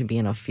want to be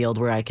in a field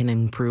where I can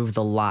improve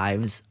the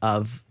lives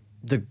of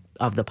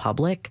the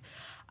public.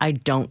 I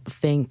don't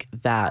think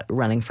that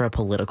running for a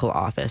political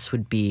office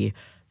would be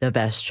the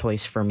best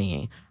choice for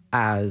me,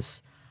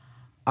 as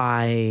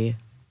I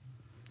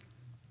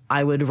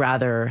would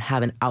rather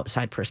have an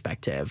outside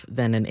perspective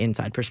than an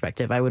inside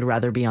perspective. I would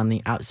rather be on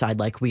the outside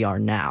like we are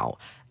now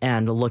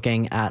and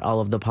looking at all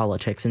of the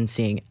politics and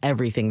seeing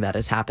everything that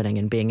is happening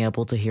and being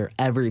able to hear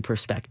every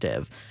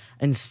perspective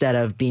instead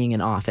of being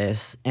in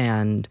office.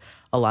 And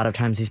a lot of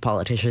times these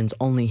politicians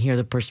only hear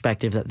the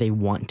perspective that they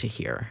want to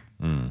hear.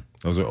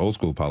 Those are old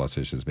school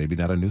politicians, maybe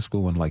not a new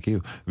school one like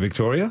you.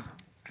 Victoria?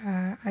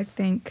 I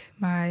think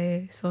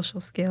my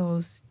social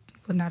skills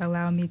would not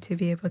allow me to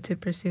be able to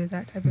pursue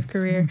that type of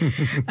career.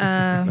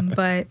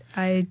 But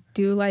I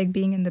do like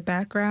being in the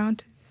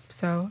background,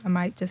 so I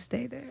might just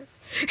stay there.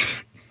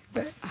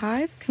 But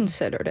I've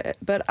considered it,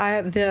 but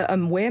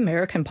the way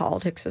American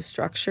politics is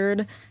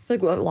structured, I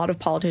feel like a lot of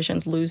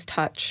politicians lose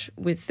touch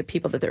with the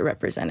people that they're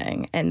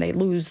representing, and they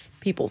lose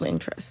people's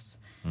interests.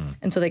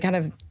 And so they kind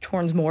of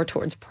turns more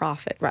towards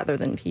profit rather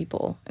than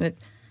people. And it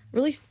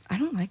really, I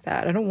don't like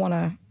that. I don't want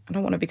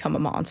to become a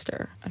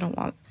monster. I don't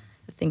want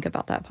to think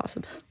about that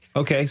possibility.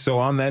 Okay, so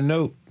on that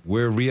note,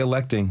 we're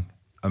re-electing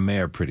a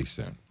mayor pretty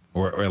soon,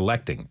 or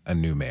electing a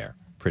new mayor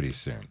pretty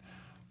soon.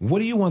 What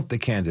do you want the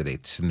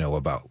candidates to know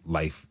about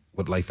life,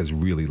 what life is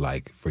really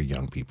like for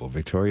young people?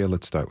 Victoria,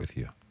 let's start with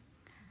you.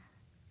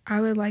 I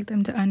would like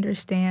them to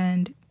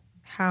understand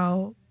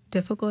how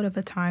difficult of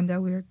a time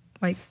that we're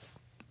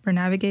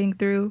navigating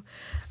through,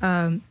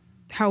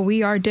 how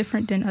we are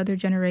different than other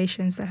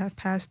generations that have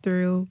passed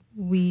through.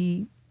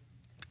 We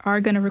are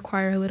going to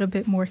require a little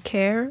bit more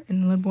care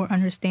and a little more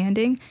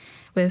understanding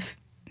with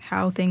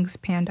how things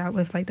panned out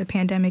with the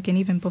pandemic, and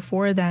even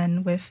before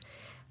then with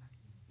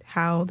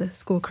how the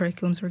school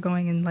curriculums were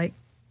going. And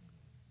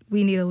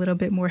we need a little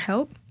bit more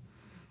help,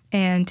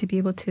 and to be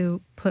able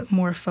to put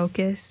more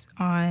focus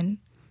on,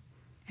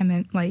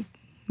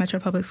 Metro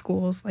Public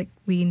Schools,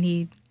 we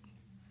need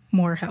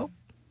more help.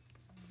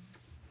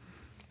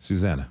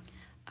 Susanna.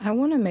 I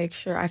want to make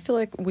sure, I feel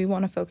like we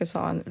want to focus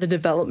on the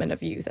development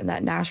of youth, and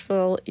that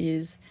Nashville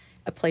is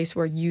a place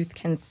where youth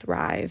can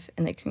thrive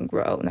and they can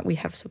grow, and that we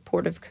have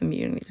supportive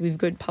communities. We have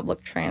good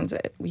public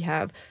transit. We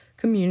have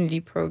community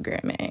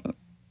programming,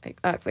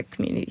 like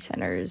community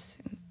centers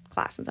and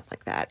class and stuff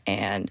like that,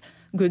 and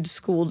good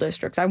school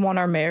districts. I want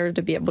our mayor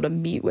to be able to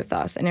meet with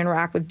us and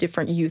interact with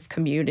different youth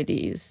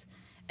communities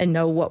and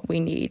know what we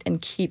need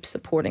and keep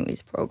supporting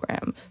these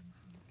programs.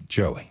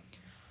 Joey.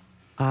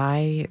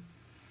 I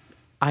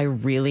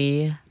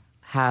really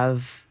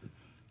have,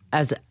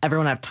 as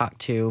everyone I've talked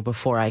to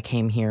before I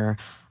came here,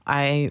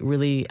 I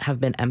really have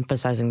been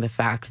emphasizing the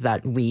fact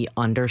that we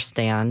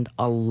understand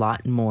a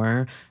lot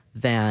more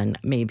than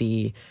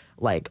maybe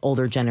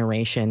older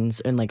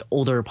generations and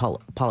older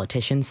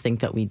politicians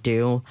think that we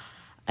do.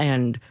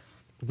 And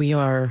we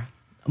are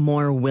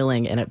more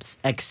willing and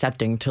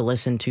accepting to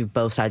listen to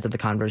both sides of the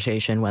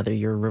conversation, whether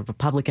you're a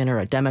Republican or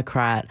a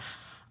Democrat.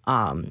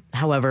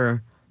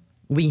 However,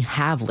 we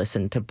have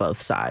listened to both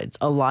sides.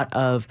 A lot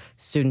of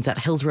students at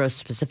Hillsboro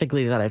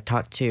specifically that I've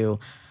talked to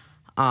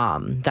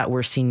that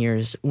were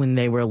seniors, when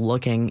they were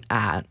looking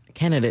at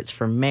candidates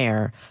for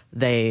mayor,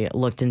 they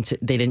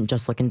didn't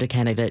just look into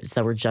candidates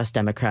that were just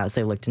Democrats.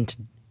 They looked into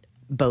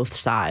both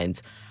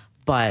sides.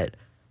 But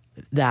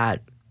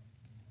that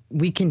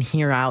we can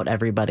hear out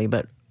everybody,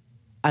 but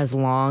as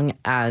long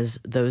as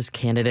those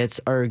candidates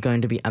are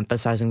going to be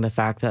emphasizing the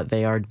fact that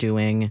they are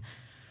doing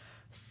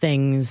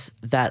things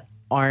that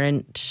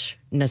aren't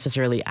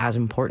necessarily as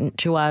important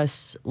to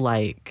us,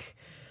 I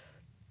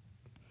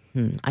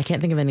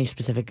can't think of any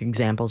specific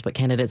examples, but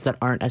candidates that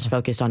aren't as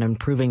focused on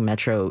improving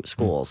metro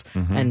schools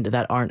and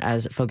that aren't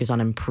as focused on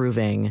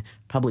improving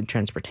public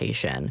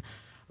transportation.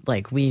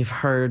 We've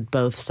heard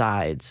both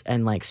sides,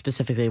 and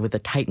specifically with the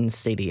Titans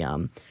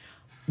Stadium,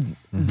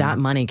 that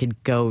money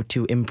could go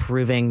to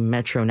improving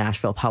Metro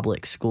Nashville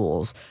public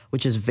schools,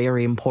 which is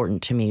very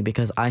important to me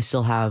because I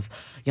still have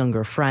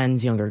younger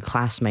friends, younger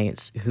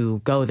classmates who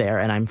go there,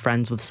 and I'm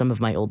friends with some of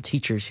my old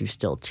teachers who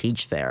still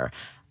teach there.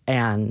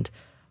 And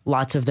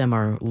lots of them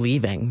are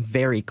leaving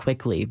very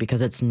quickly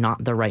because it's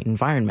not the right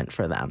environment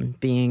for them.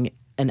 Being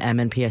an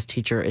MNPS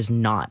teacher is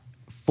not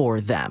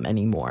for them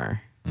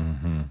anymore.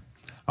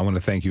 I want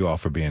to thank you all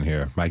for being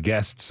here. My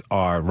guests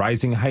are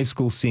rising high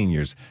school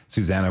seniors,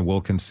 Suzanna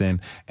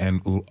Wilkinson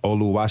and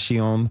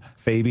Oluwaseun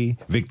Victoria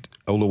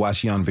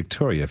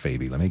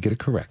Fabiyi. Let me get it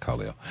correct,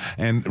 Khalil.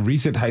 And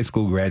recent high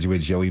school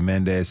graduate, Joey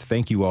Mendez.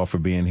 Thank you all for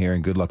being here,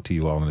 and good luck to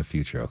you all in the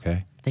future,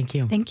 okay? Thank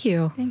you. Thank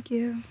you. Thank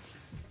you.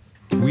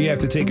 We have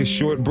to take a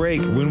short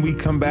break. When we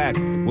come back,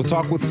 we'll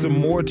talk with some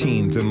more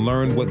teens and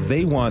learn what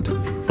they want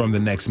from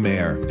the next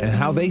mayor and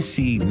how they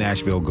see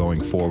Nashville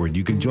going forward.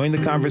 You can join the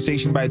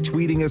conversation by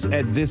tweeting us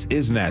at This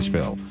Is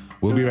Nashville.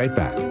 We'll be right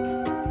back.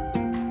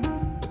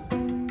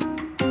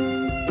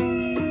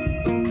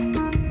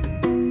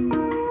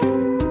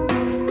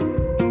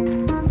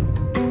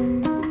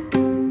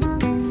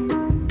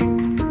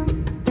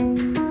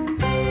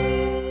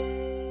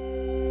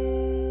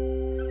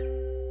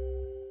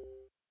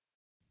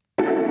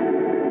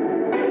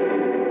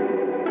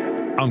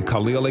 I'm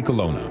Khalil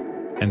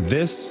Ekulona, and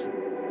this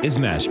is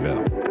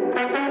Nashville.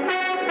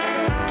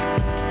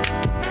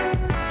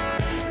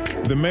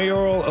 The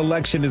mayoral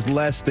election is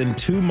less than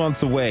 2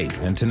 months away,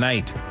 and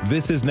tonight,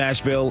 This is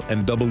Nashville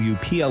and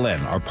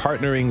WPLN are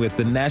partnering with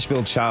the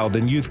Nashville Child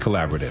and Youth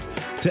Collaborative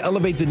to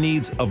elevate the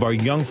needs of our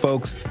young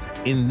folks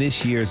in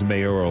this year's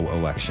mayoral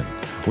election.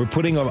 We're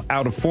putting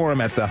out a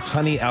forum at the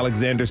Honey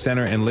Alexander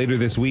Center, and later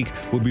this week,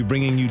 we'll be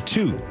bringing you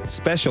 2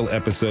 special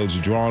episodes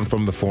drawn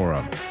from the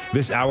forum.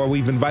 This hour,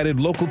 we've invited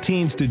local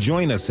teens to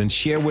join us and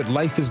share what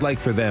life is like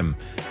for them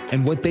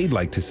and what they'd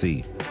like to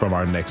see from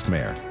our next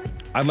mayor.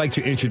 I'd like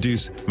to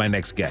introduce my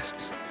next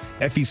guests.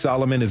 Ephe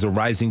Solomon is a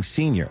rising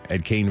senior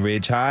at Cane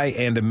Ridge High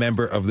and a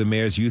member of the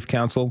Mayor's Youth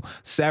Council.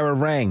 Sarah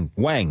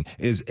Wang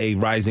is a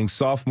rising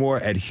sophomore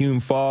at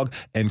Hume-Fogg,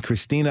 and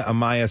Christina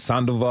Amaya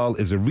Sandoval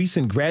is a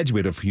recent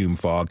graduate of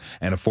Hume-Fogg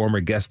and a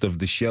former guest of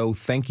the show.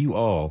 Thank you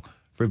all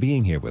for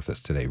being here with us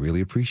today.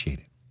 Really appreciate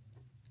it.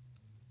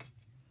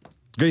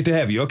 Great to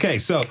have you. Okay,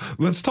 so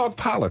let's talk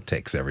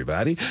politics,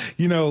 everybody.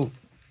 You know,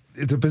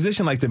 it's a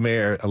position like the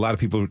mayor, a lot of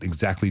people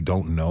exactly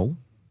don't know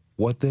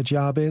what their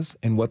job is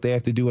and what they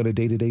have to do on a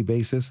day-to-day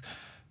basis.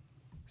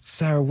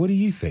 Sarah, what do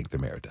you think the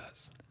mayor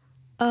does?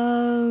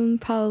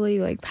 Probably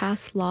like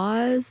pass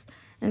laws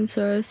and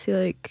sort of see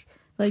like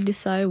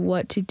decide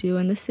what to do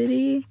in the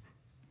city.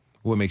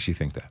 What makes you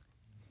think that?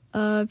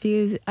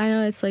 Because I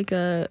know it's like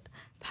a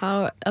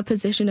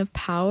position of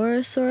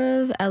power, sort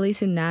of, at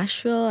least in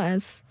Nashville. And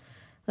it's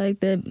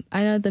like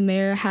I know the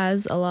mayor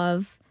has a lot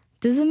of.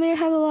 Does the mayor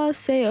have a lot of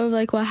say over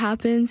like what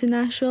happens in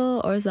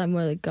Nashville, or is that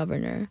more like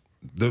governor?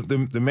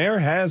 The mayor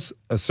has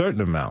a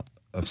certain amount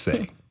of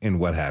say in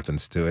what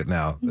happens to it.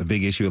 Now, the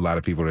big issue a lot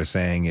of people are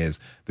saying is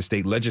the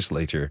state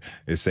legislature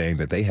is saying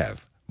that they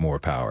have more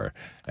power.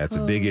 That's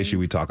a big issue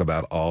we talk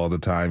about all the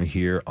time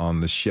here on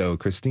the show.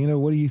 Christina,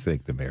 what do you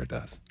think the mayor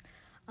does?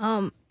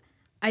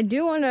 I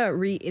do want to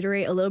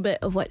reiterate a little bit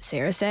of what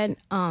Sarah said.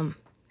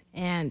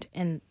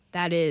 And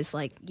that is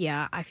like,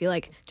 yeah, I feel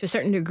like to a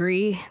certain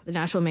degree, the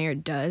Nashville mayor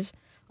does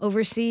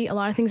oversee a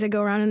lot of things that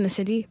go around in the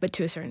city, but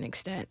to a certain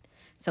extent.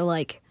 So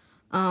like,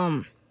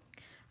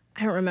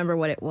 I don't remember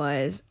what it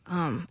was.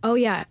 Oh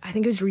yeah, I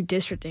think it was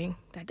redistricting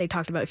that they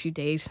talked about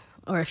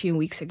a few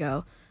weeks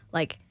ago.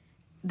 Like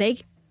they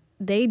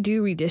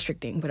do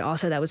redistricting, but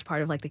also that was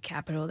part of like the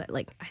capital that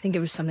like, I think it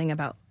was something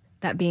about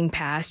that being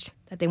passed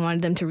that they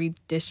wanted them to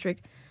redistrict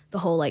the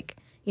whole like,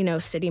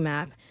 city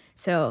map.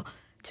 So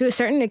to a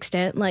certain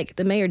extent, like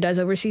the mayor does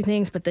oversee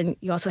things, but then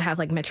you also have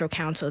like Metro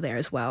Council there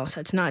as well. So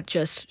it's not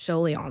just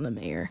solely on the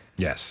mayor.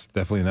 Yes,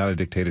 definitely not a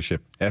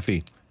dictatorship.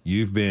 Ephe,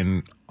 you've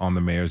been on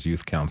the mayor's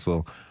youth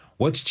council.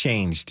 What's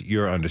changed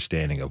your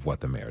understanding of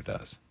what the mayor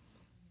does?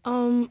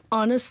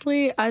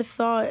 Honestly, I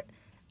thought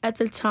at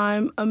the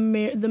time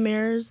the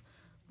mayor's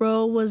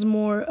role was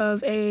more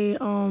of a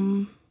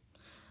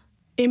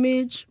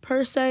image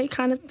per se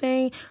kind of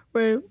thing,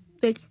 where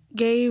they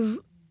gave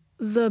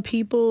the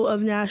people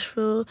of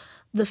Nashville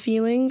the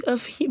feeling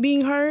of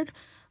being heard.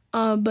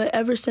 But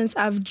ever since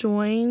I've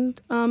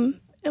joined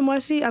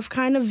NYC, I've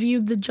kind of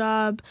viewed the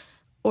job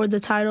or the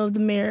title of the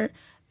mayor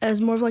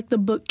as more of like the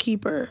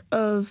bookkeeper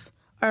of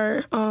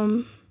our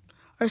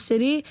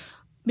city,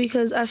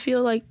 because I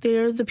feel like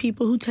they're the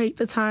people who take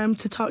the time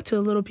to talk to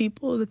the little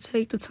people, to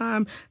take the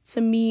time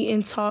to meet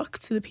and talk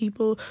to the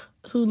people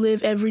who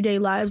live everyday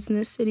lives in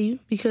this city,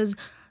 because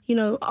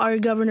our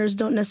governors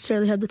don't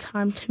necessarily have the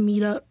time to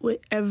meet up with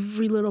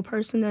every little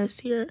person that's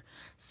here.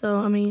 So,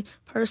 I mean,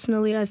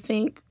 personally, I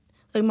think,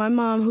 like, my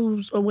mom,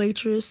 who's a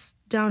waitress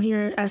down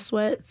here at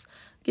Sweats,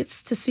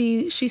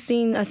 she's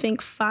seen, I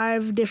think,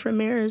 5 different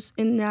mayors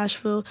in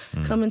Nashville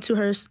come into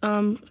her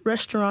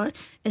restaurant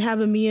and have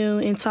a meal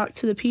and talk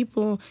to the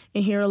people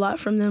and hear a lot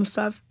from them.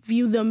 So I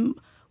view them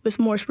with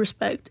more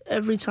respect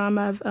every time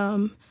I've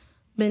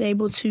been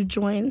able to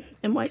join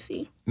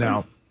NYC.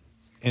 Now,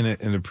 in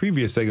a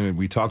previous segment,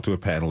 we talked to a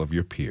panel of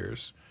your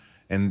peers,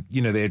 and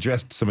they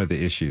addressed some of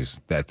the issues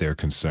that they're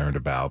concerned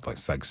about,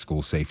 like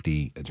school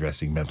safety,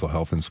 addressing mental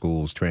health in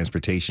schools,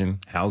 transportation,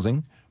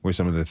 housing, were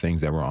some of the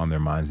things that were on their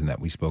minds and that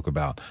we spoke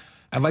about.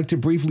 I'd like to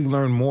briefly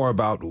learn more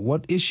about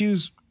what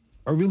issues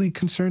are really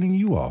concerning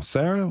you all.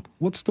 Sarah,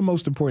 what's the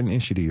most important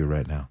issue to you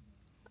right now?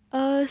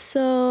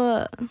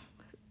 So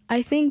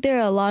I think there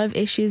are a lot of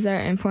issues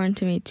that are important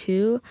to me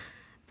too.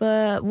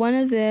 But one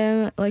of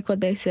them, like what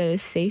they said,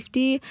 is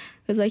safety.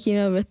 Because,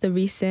 with the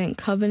recent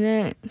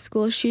Covenant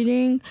school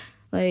shooting,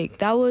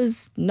 that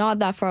was not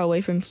that far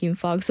away from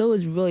Hume-Fogg. So it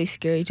was really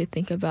scary to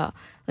think about.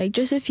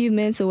 Just a few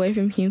minutes away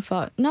from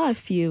Hume-Fogg, not a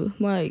few,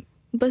 more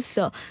but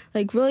still,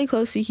 really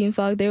close to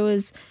Hume-Fogg, there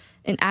was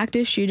an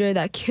active shooter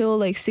that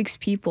killed, 6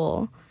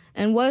 people.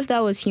 And what if that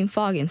was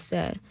Hume-Fogg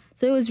instead?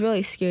 So it was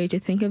really scary to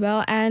think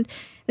about. And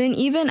then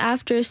even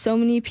after so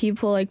many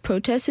people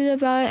protested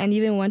about it and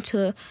even went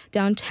to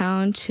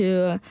downtown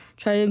to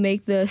try to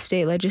make the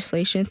state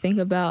legislation think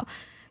about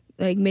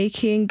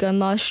making gun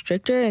laws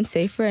stricter and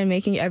safer and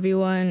making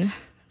everyone's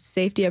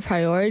safety a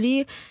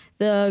priority,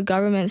 the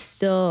government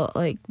still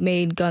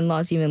made gun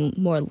laws even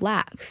more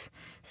lax.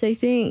 So I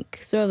think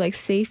sort of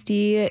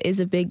safety is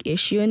a big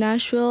issue in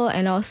Nashville,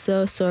 and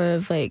also sort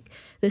of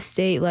the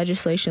state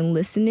legislation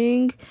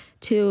listening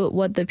to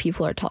what the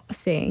people are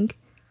saying.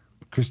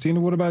 Christina,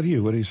 what about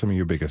you? What are some of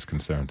your biggest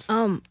concerns?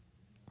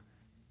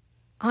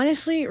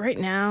 Honestly, right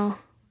now,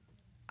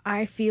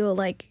 I feel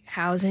like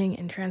housing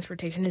and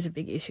transportation is a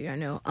big issue. I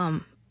know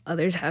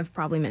others have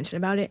probably mentioned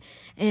about it.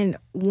 And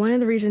one of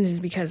the reasons is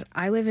because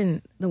I live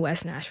in the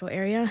West Nashville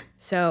area,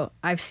 so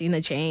I've seen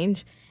the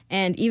change.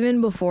 And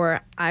even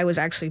before I was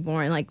actually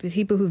born, the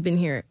people who've been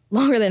here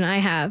longer than I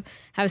have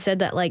said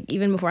that,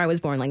 even before I was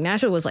born,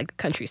 Nashville was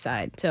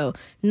countryside. So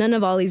none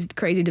of all these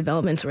crazy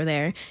developments were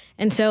there.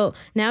 And so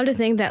now to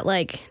think that,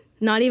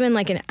 not even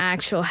an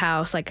actual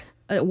house, a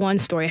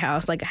one-story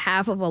house,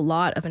 half of a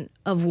lot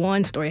of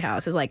one-story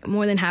house is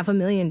more than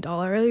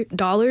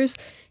 $500,000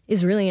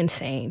 is really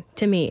insane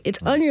to me. It's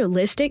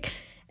unrealistic,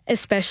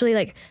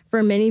 especially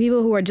for many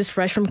people who are just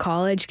fresh from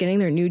college, getting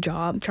their new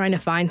job, trying to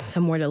find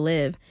somewhere to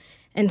live.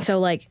 And so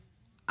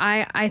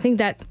I think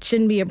that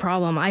shouldn't be a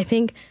problem. I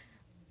think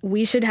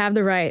we should have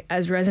the right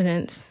as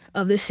residents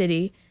of the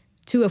city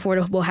to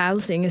affordable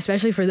housing,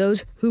 especially for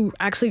those who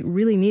actually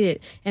really need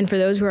it and for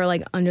those who are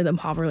like under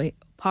the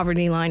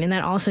poverty line. And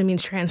that also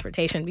means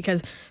transportation,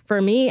 because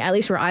for me, at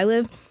least where I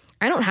live,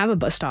 I don't have a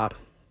bus stop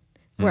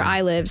where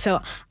I live.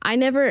 So I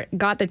never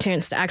got the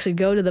chance to actually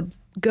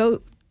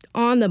go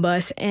on the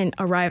bus and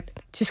arrive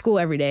to school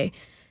every day.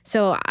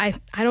 So I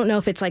don't know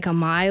if it's like a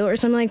mile or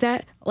something like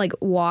that, like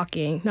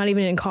walking, not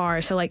even in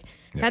cars. So like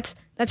that's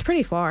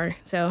pretty far.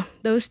 So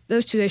those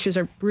two issues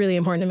are really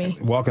important to me.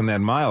 Walking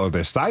that mile, are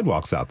there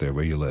sidewalks out there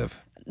where you live?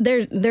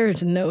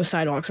 There's no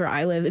sidewalks where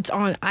I live.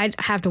 I'd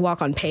have to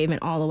walk on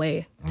pavement all the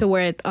way to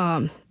where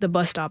the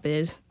bus stop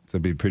is.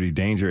 It'd be pretty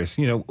dangerous.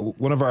 You know,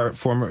 one of our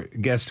former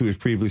guests who was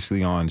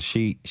previously on,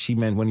 she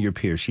meant one of your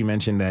peers. She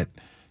mentioned that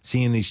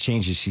seeing these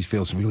changes, she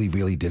feels really,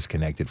 really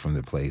disconnected from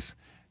the place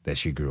that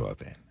she grew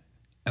up in.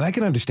 And I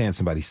can understand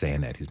somebody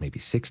saying that who's maybe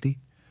 60,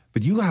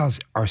 but you guys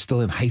are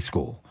still in high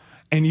school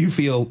and you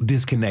feel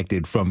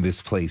disconnected from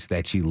this place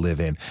that you live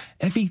in.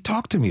 Ephe,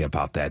 talk to me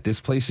about that. This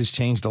place has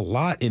changed a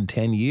lot in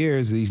 10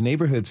 years. These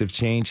neighborhoods have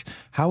changed.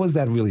 How has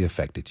that really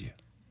affected you?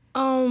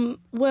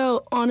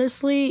 Well,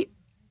 honestly,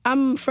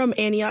 I'm from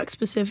Antioch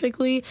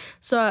specifically.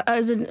 So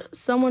as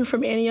someone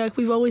from Antioch,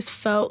 we've always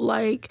felt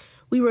like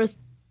we were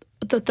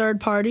the third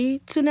party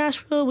to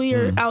Nashville. We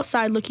are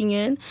outside looking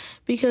in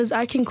because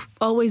I can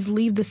always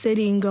leave the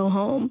city and go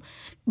home.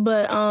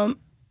 But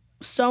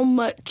so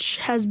much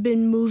has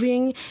been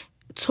moving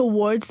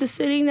towards the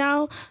city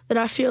now that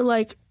I feel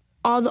like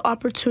all the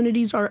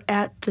opportunities are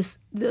at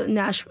the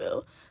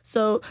Nashville.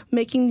 So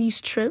making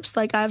these trips,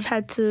 like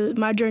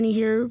my journey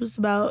here was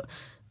about,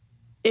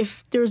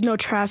 if there was no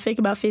traffic,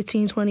 about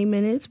 15, 20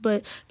 minutes.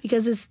 But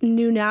because it's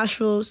new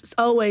Nashville, it's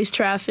always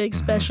traffic,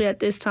 especially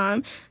at this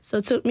time. So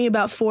it took me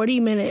about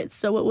 40 minutes.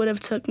 So what would have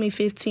took me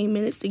 15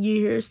 minutes to get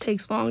here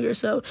takes longer.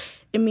 So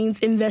it means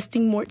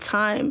investing more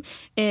time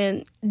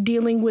and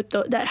dealing with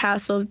that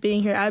hassle of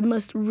being here. I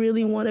must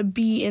really want to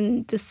be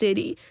in the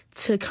city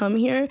to come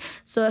here.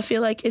 So I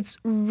feel like it's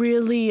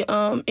really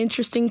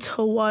interesting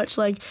to watch,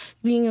 like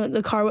being in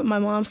the car with my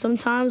mom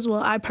sometimes.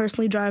 Well, I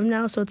personally drive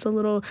now, so it's a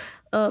little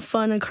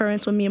fun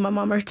occurrence when me and my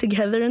mom are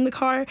together in the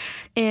car.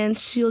 And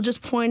she'll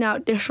just point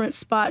out different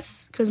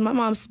spots because my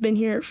mom's been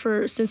here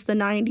since the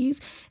 90s.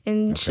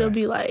 And she'll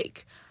be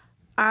like,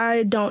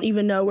 I don't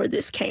even know where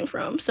this came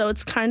from. So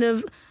it's kind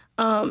of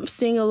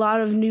seeing a lot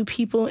of new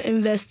people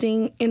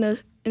investing in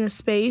a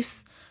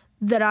space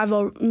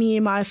that me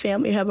and my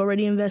family have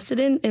already invested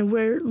in, and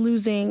we're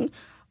losing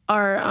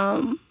our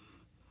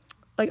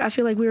I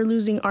feel like we're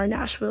losing our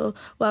Nashville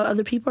while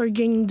other people are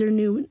getting their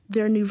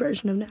new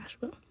version of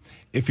Nashville.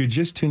 If you're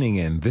just tuning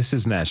in, this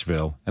is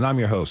Nashville, and I'm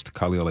your host,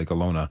 Khalil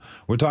Ekulona.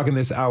 We're talking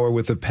this hour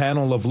with a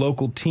panel of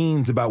local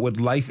teens about what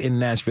life in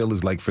Nashville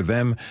is like for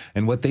them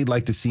and what they'd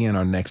like to see in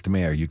our next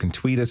mayor. You can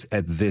tweet us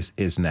at This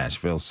Is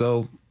Nashville.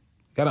 So,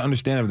 got to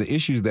understand of the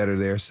issues that are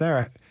there.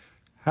 Sarah,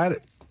 how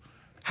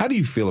do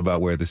you feel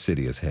about where the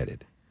city is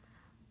headed?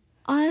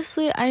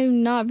 Honestly,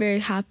 I'm not very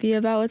happy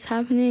about what's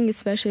happening,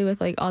 especially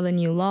with like all the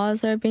new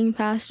laws that are being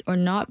passed or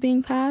not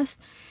being passed.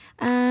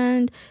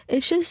 And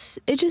it just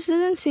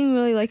doesn't seem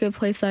really like a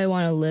place that I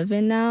want to live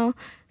in now.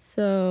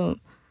 So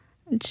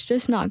it's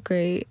just not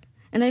great.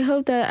 And I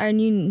hope that our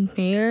new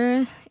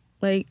mayor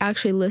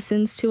actually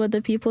listens to what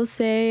the people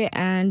say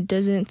and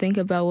doesn't think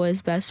about what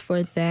is best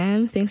for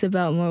them, thinks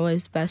about more what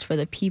is best for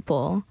the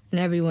people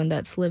and everyone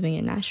that's living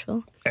in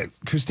Nashville.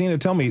 Christina,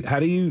 tell me, how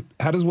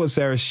does what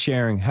Sarah's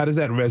sharing, how does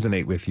that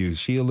resonate with you?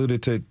 She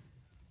alluded to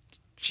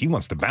she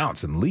wants to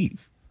bounce and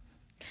leave.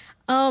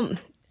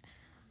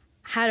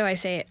 How do I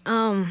say it?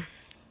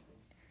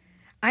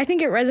 I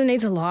think it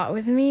resonates a lot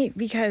with me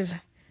because,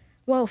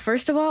 well,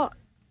 first of all,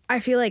 I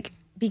feel like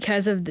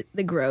because of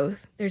the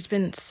growth, there's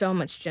been so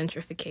much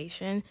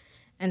gentrification.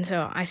 And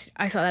so I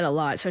saw that a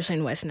lot, especially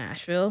in West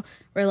Nashville,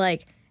 where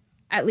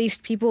at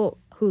least people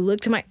who look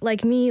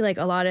like me,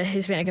 a lot of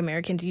Hispanic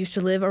Americans used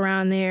to live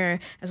around there,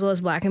 as well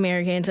as Black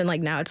Americans. And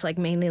now it's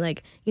mainly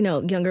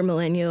younger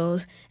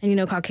millennials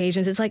and,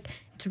 Caucasians. It's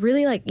it's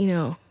really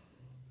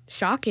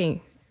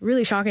shocking,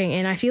 really shocking.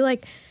 And I feel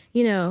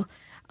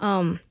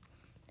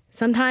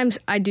sometimes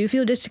I do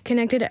feel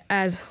disconnected,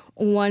 as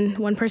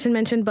one person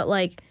mentioned, but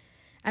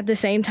at the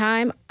same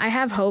time, I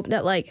have hope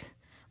that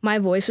my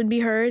voice would be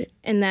heard,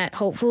 and that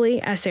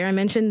hopefully, as Sarah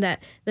mentioned,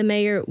 that the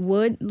mayor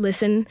would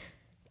listen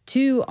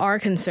to our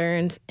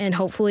concerns and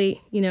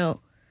hopefully,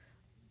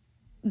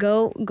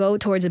 go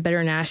towards a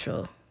better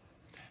Nashville.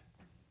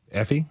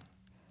 Ephe,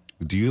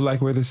 do you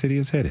like where the city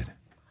is headed?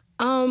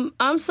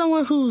 I'm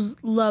someone who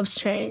loves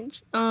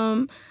change.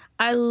 I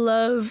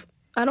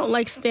don't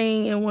like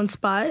staying in one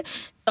spot.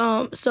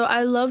 So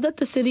I love that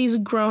the city's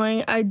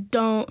growing. I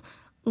don't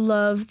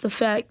love the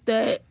fact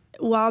that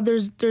while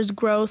there's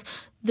growth,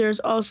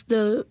 there's also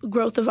the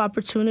growth of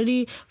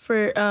opportunity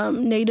for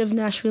native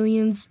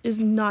Nashvillians is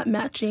not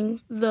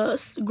matching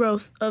the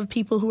growth of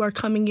people who are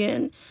coming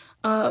in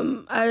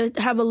I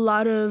have a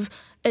lot of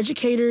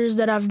educators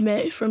that I've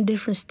met from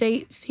different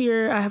states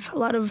here. I have a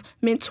lot of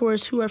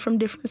mentors who are from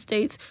different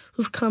states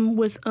who've come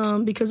with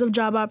because of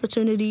job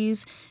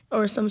opportunities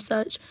or some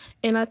such.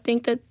 And I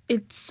think that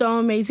it's so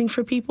amazing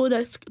for people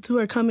who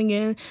are coming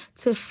in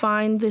to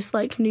find this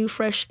like new,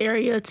 fresh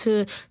area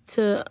to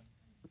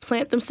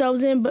plant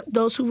themselves in, but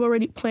those who've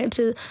already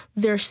planted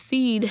their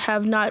seed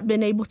have not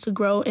been able to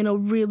grow in a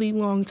really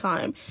long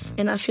time.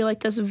 And I feel like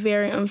that's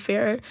very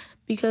unfair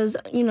because,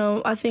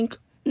 I think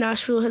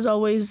Nashville has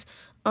always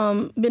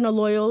had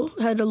loyal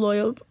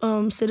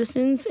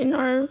citizens in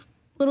our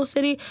little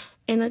city.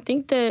 And I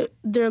think that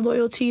their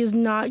loyalty is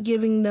not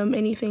giving them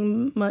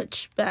anything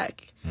much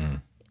back.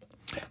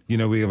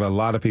 We have a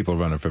lot of people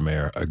running for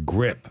mayor, a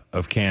grip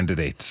of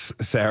candidates.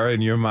 Sarah,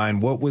 in your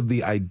mind, what would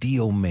the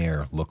ideal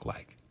mayor look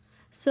like?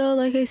 So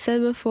like I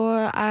said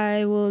before,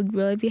 I would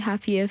really be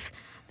happy if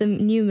the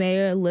new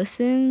mayor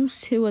listens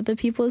to what the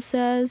people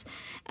says.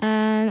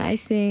 And I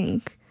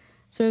think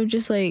sort of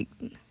just like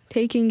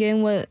taking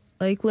in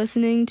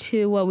listening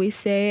to what we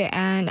say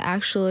and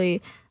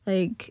actually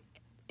like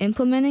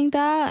implementing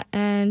that.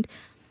 And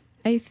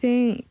I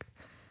think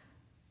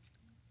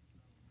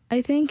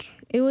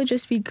it would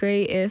just be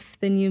great if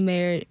the new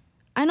mayor,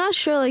 I'm not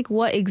sure like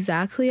what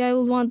exactly I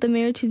would want the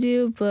mayor to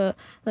do, but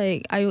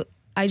like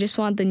I just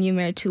want the new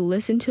mayor to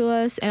listen to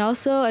us, and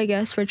also I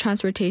guess for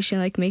transportation,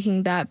 like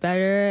making that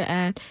better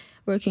and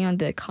working on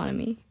the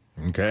economy.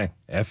 Okay.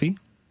 Ephe,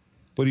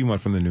 what do you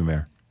want from the new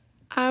mayor?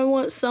 I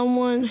want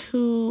someone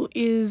who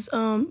is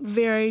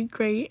very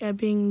great at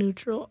being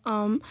neutral.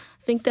 I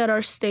think that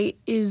our state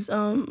is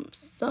a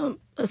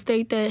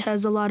state that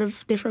has a lot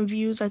of different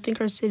views. I think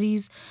our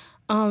city's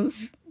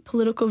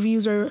political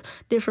views are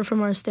different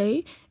from our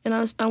state, and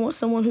I want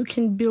someone who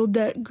can build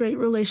that great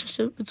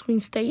relationship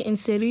between state and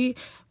city,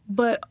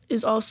 but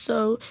is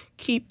also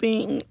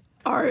keeping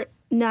our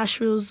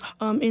Nashville's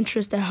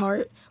interest at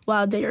heart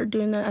while they are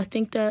doing that. I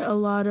think that a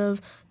lot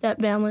of that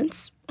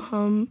balance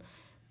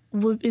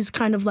is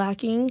kind of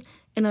lacking,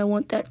 and I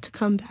want that to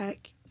come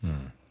back.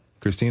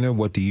 Christina,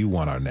 what do you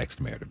want our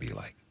next mayor to be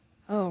like?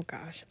 Oh,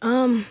 gosh.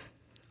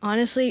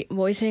 Honestly,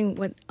 voicing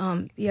what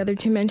the other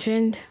two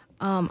mentioned,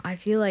 I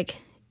feel like,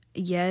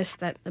 yes,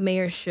 that the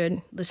mayor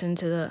should listen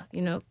to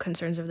the,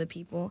 concerns of the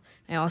people.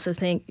 I also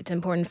think it's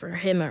important for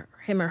him or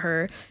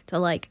her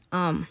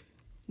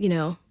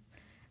to,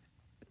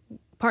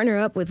 partner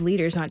up with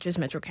leaders, not just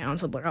Metro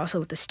Council, but also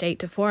with the state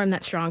to form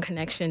that strong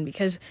connection,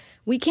 because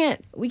we can't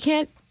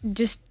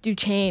just do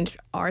change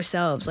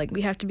ourselves. Like,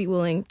 we have to be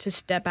willing to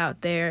step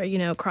out there,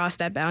 cross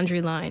that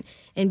boundary line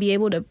and be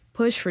able to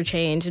push for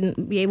change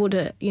and be able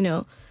to,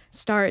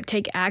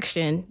 take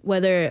action,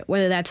 whether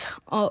that's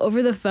all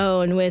over the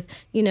phone with,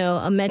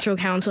 a Metro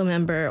Council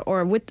member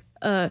or with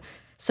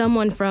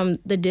someone from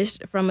a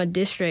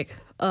district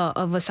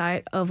of a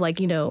side of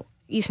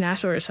East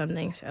Nashville or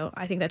something. So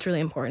I think that's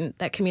really important,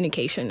 that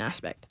communication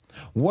aspect.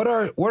 What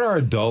are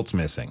adults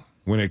missing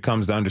when it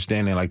comes to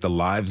understanding the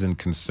lives and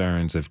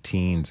concerns of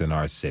teens in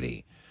our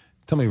city?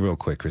 Tell me real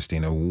quick,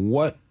 Christina,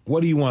 what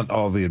do you want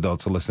all the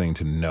adults listening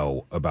to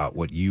know about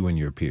what you and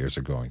your peers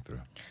are going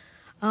through?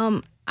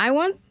 I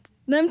want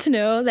them to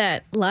know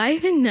that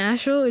life in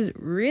Nashville is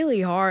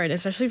really hard,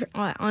 especially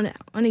on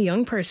a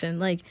young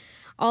person.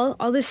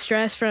 All this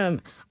stress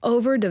from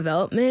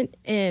overdevelopment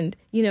and,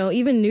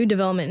 even new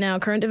development now,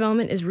 current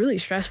development is really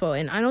stressful.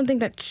 And I don't think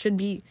that should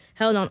be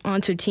held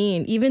onto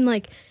teen. Even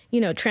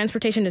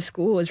transportation to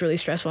school is really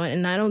stressful.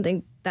 And I don't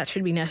think that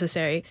should be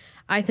necessary.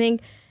 I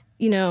think,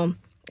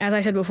 as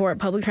I said before,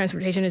 public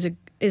transportation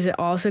is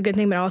also a good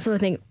thing, but also I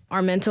think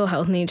our mental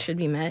health needs should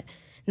be met.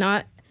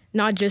 Not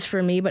just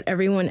for me, but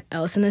everyone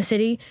else in the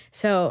city.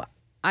 So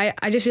I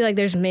just feel like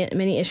there's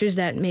many issues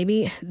that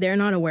maybe they're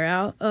not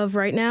aware of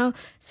right now.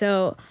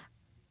 So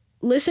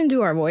listen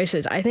to our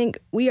voices. I think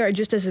we are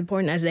just as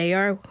important as they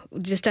are.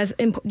 Just as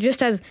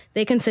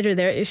they consider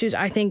their issues,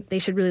 I think they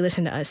should really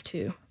listen to us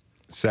too.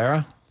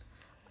 Sarah?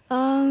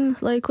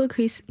 Like what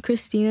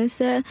Christina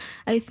said,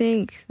 I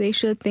think they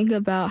should think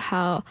about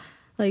how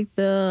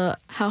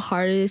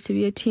hard it is to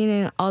be a teen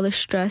and all the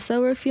stress that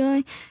we're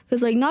feeling.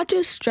 Because not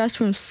just stress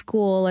from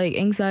school,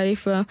 anxiety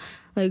from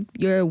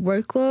your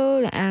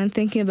workload and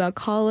thinking about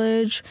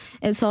college.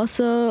 It's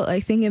also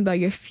thinking about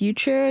your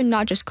future,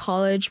 not just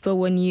college, but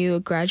when you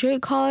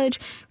graduate college.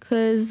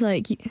 Because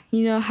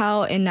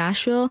how in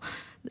Nashville,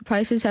 the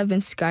prices have been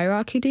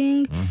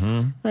skyrocketing.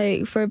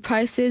 Mm-hmm. For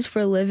prices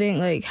for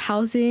living,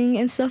 housing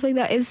and stuff like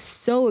that is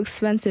so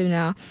expensive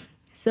now.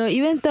 So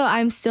even though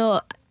I'm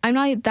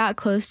not that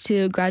close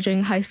to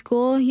graduating high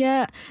school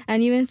yet,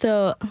 and even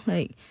though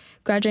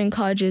graduating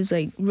college is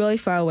really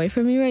far away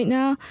from me right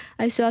now,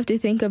 I still have to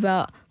think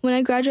about when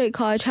I graduate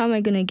college, how am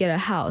I going to get a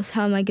house?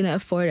 How am I going to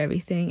afford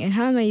everything? And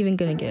how am I even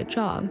going to get a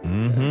job?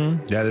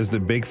 Mm-hmm. That is the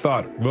big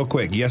thought. Real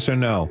quick, yes or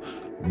no?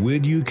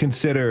 Would you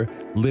consider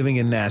living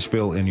in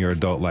Nashville in your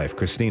adult life?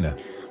 Christina?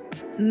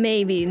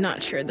 Maybe,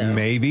 not sure though.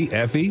 Maybe.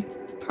 Ephe?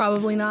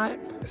 Probably not.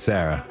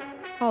 Sarah?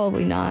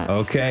 Probably not.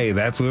 Okay,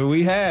 that's what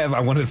we have.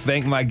 I want to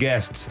thank my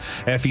guests.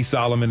 Ephe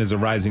Solomon is a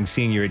rising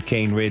senior at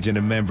Cane Ridge and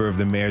a member of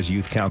the Mayor's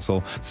Youth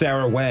Council.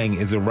 Sarah Wang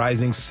is a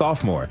rising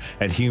sophomore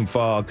at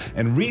Hume-Fogg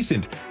and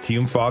recent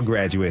Hume-Fogg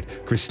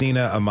graduate,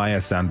 Christina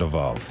Amaya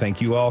Sandoval. Thank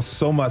you all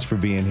so much for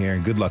being here,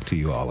 and good luck to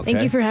you all, okay?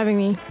 Thank you for having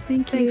me.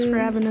 Thanks for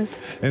having us.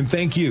 And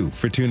thank you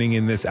for tuning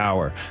in this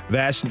hour.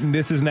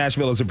 This is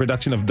Nashville is a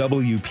production of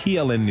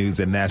WPLN News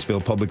and Nashville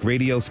Public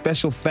Radio.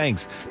 Special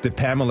thanks to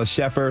Pamela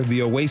Sheffer,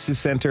 the Oasis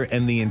Center,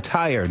 and the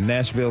entire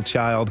Nashville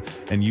Child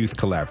and Youth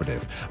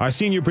Collaborative. Our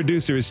senior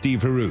producer is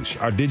Steve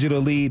Haruch. Our digital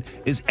lead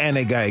is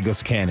Anna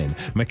Gallegos-Cannon.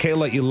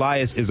 Michaela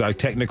Elias is our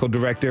technical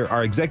director.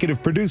 Our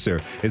executive producer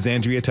is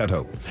Andrea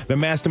Tudhope. The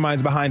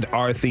masterminds behind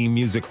our theme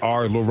music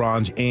are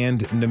Laurent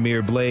and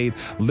Namir Blade.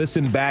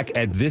 Listen back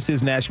at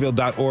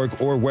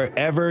thisisnashville.org or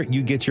wherever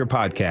you get your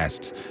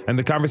podcasts. And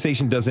the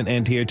conversation doesn't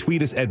end here.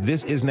 Tweet us at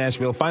This Is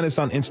Nashville. Find us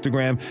on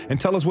Instagram and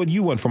tell us what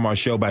you want from our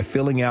show by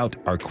filling out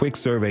our quick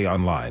survey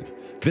online.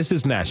 This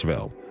is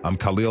Nashville. I'm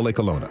Khalil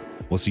Ekulona.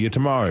 We'll see you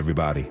tomorrow,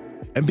 everybody.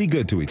 And be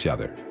good to each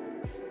other.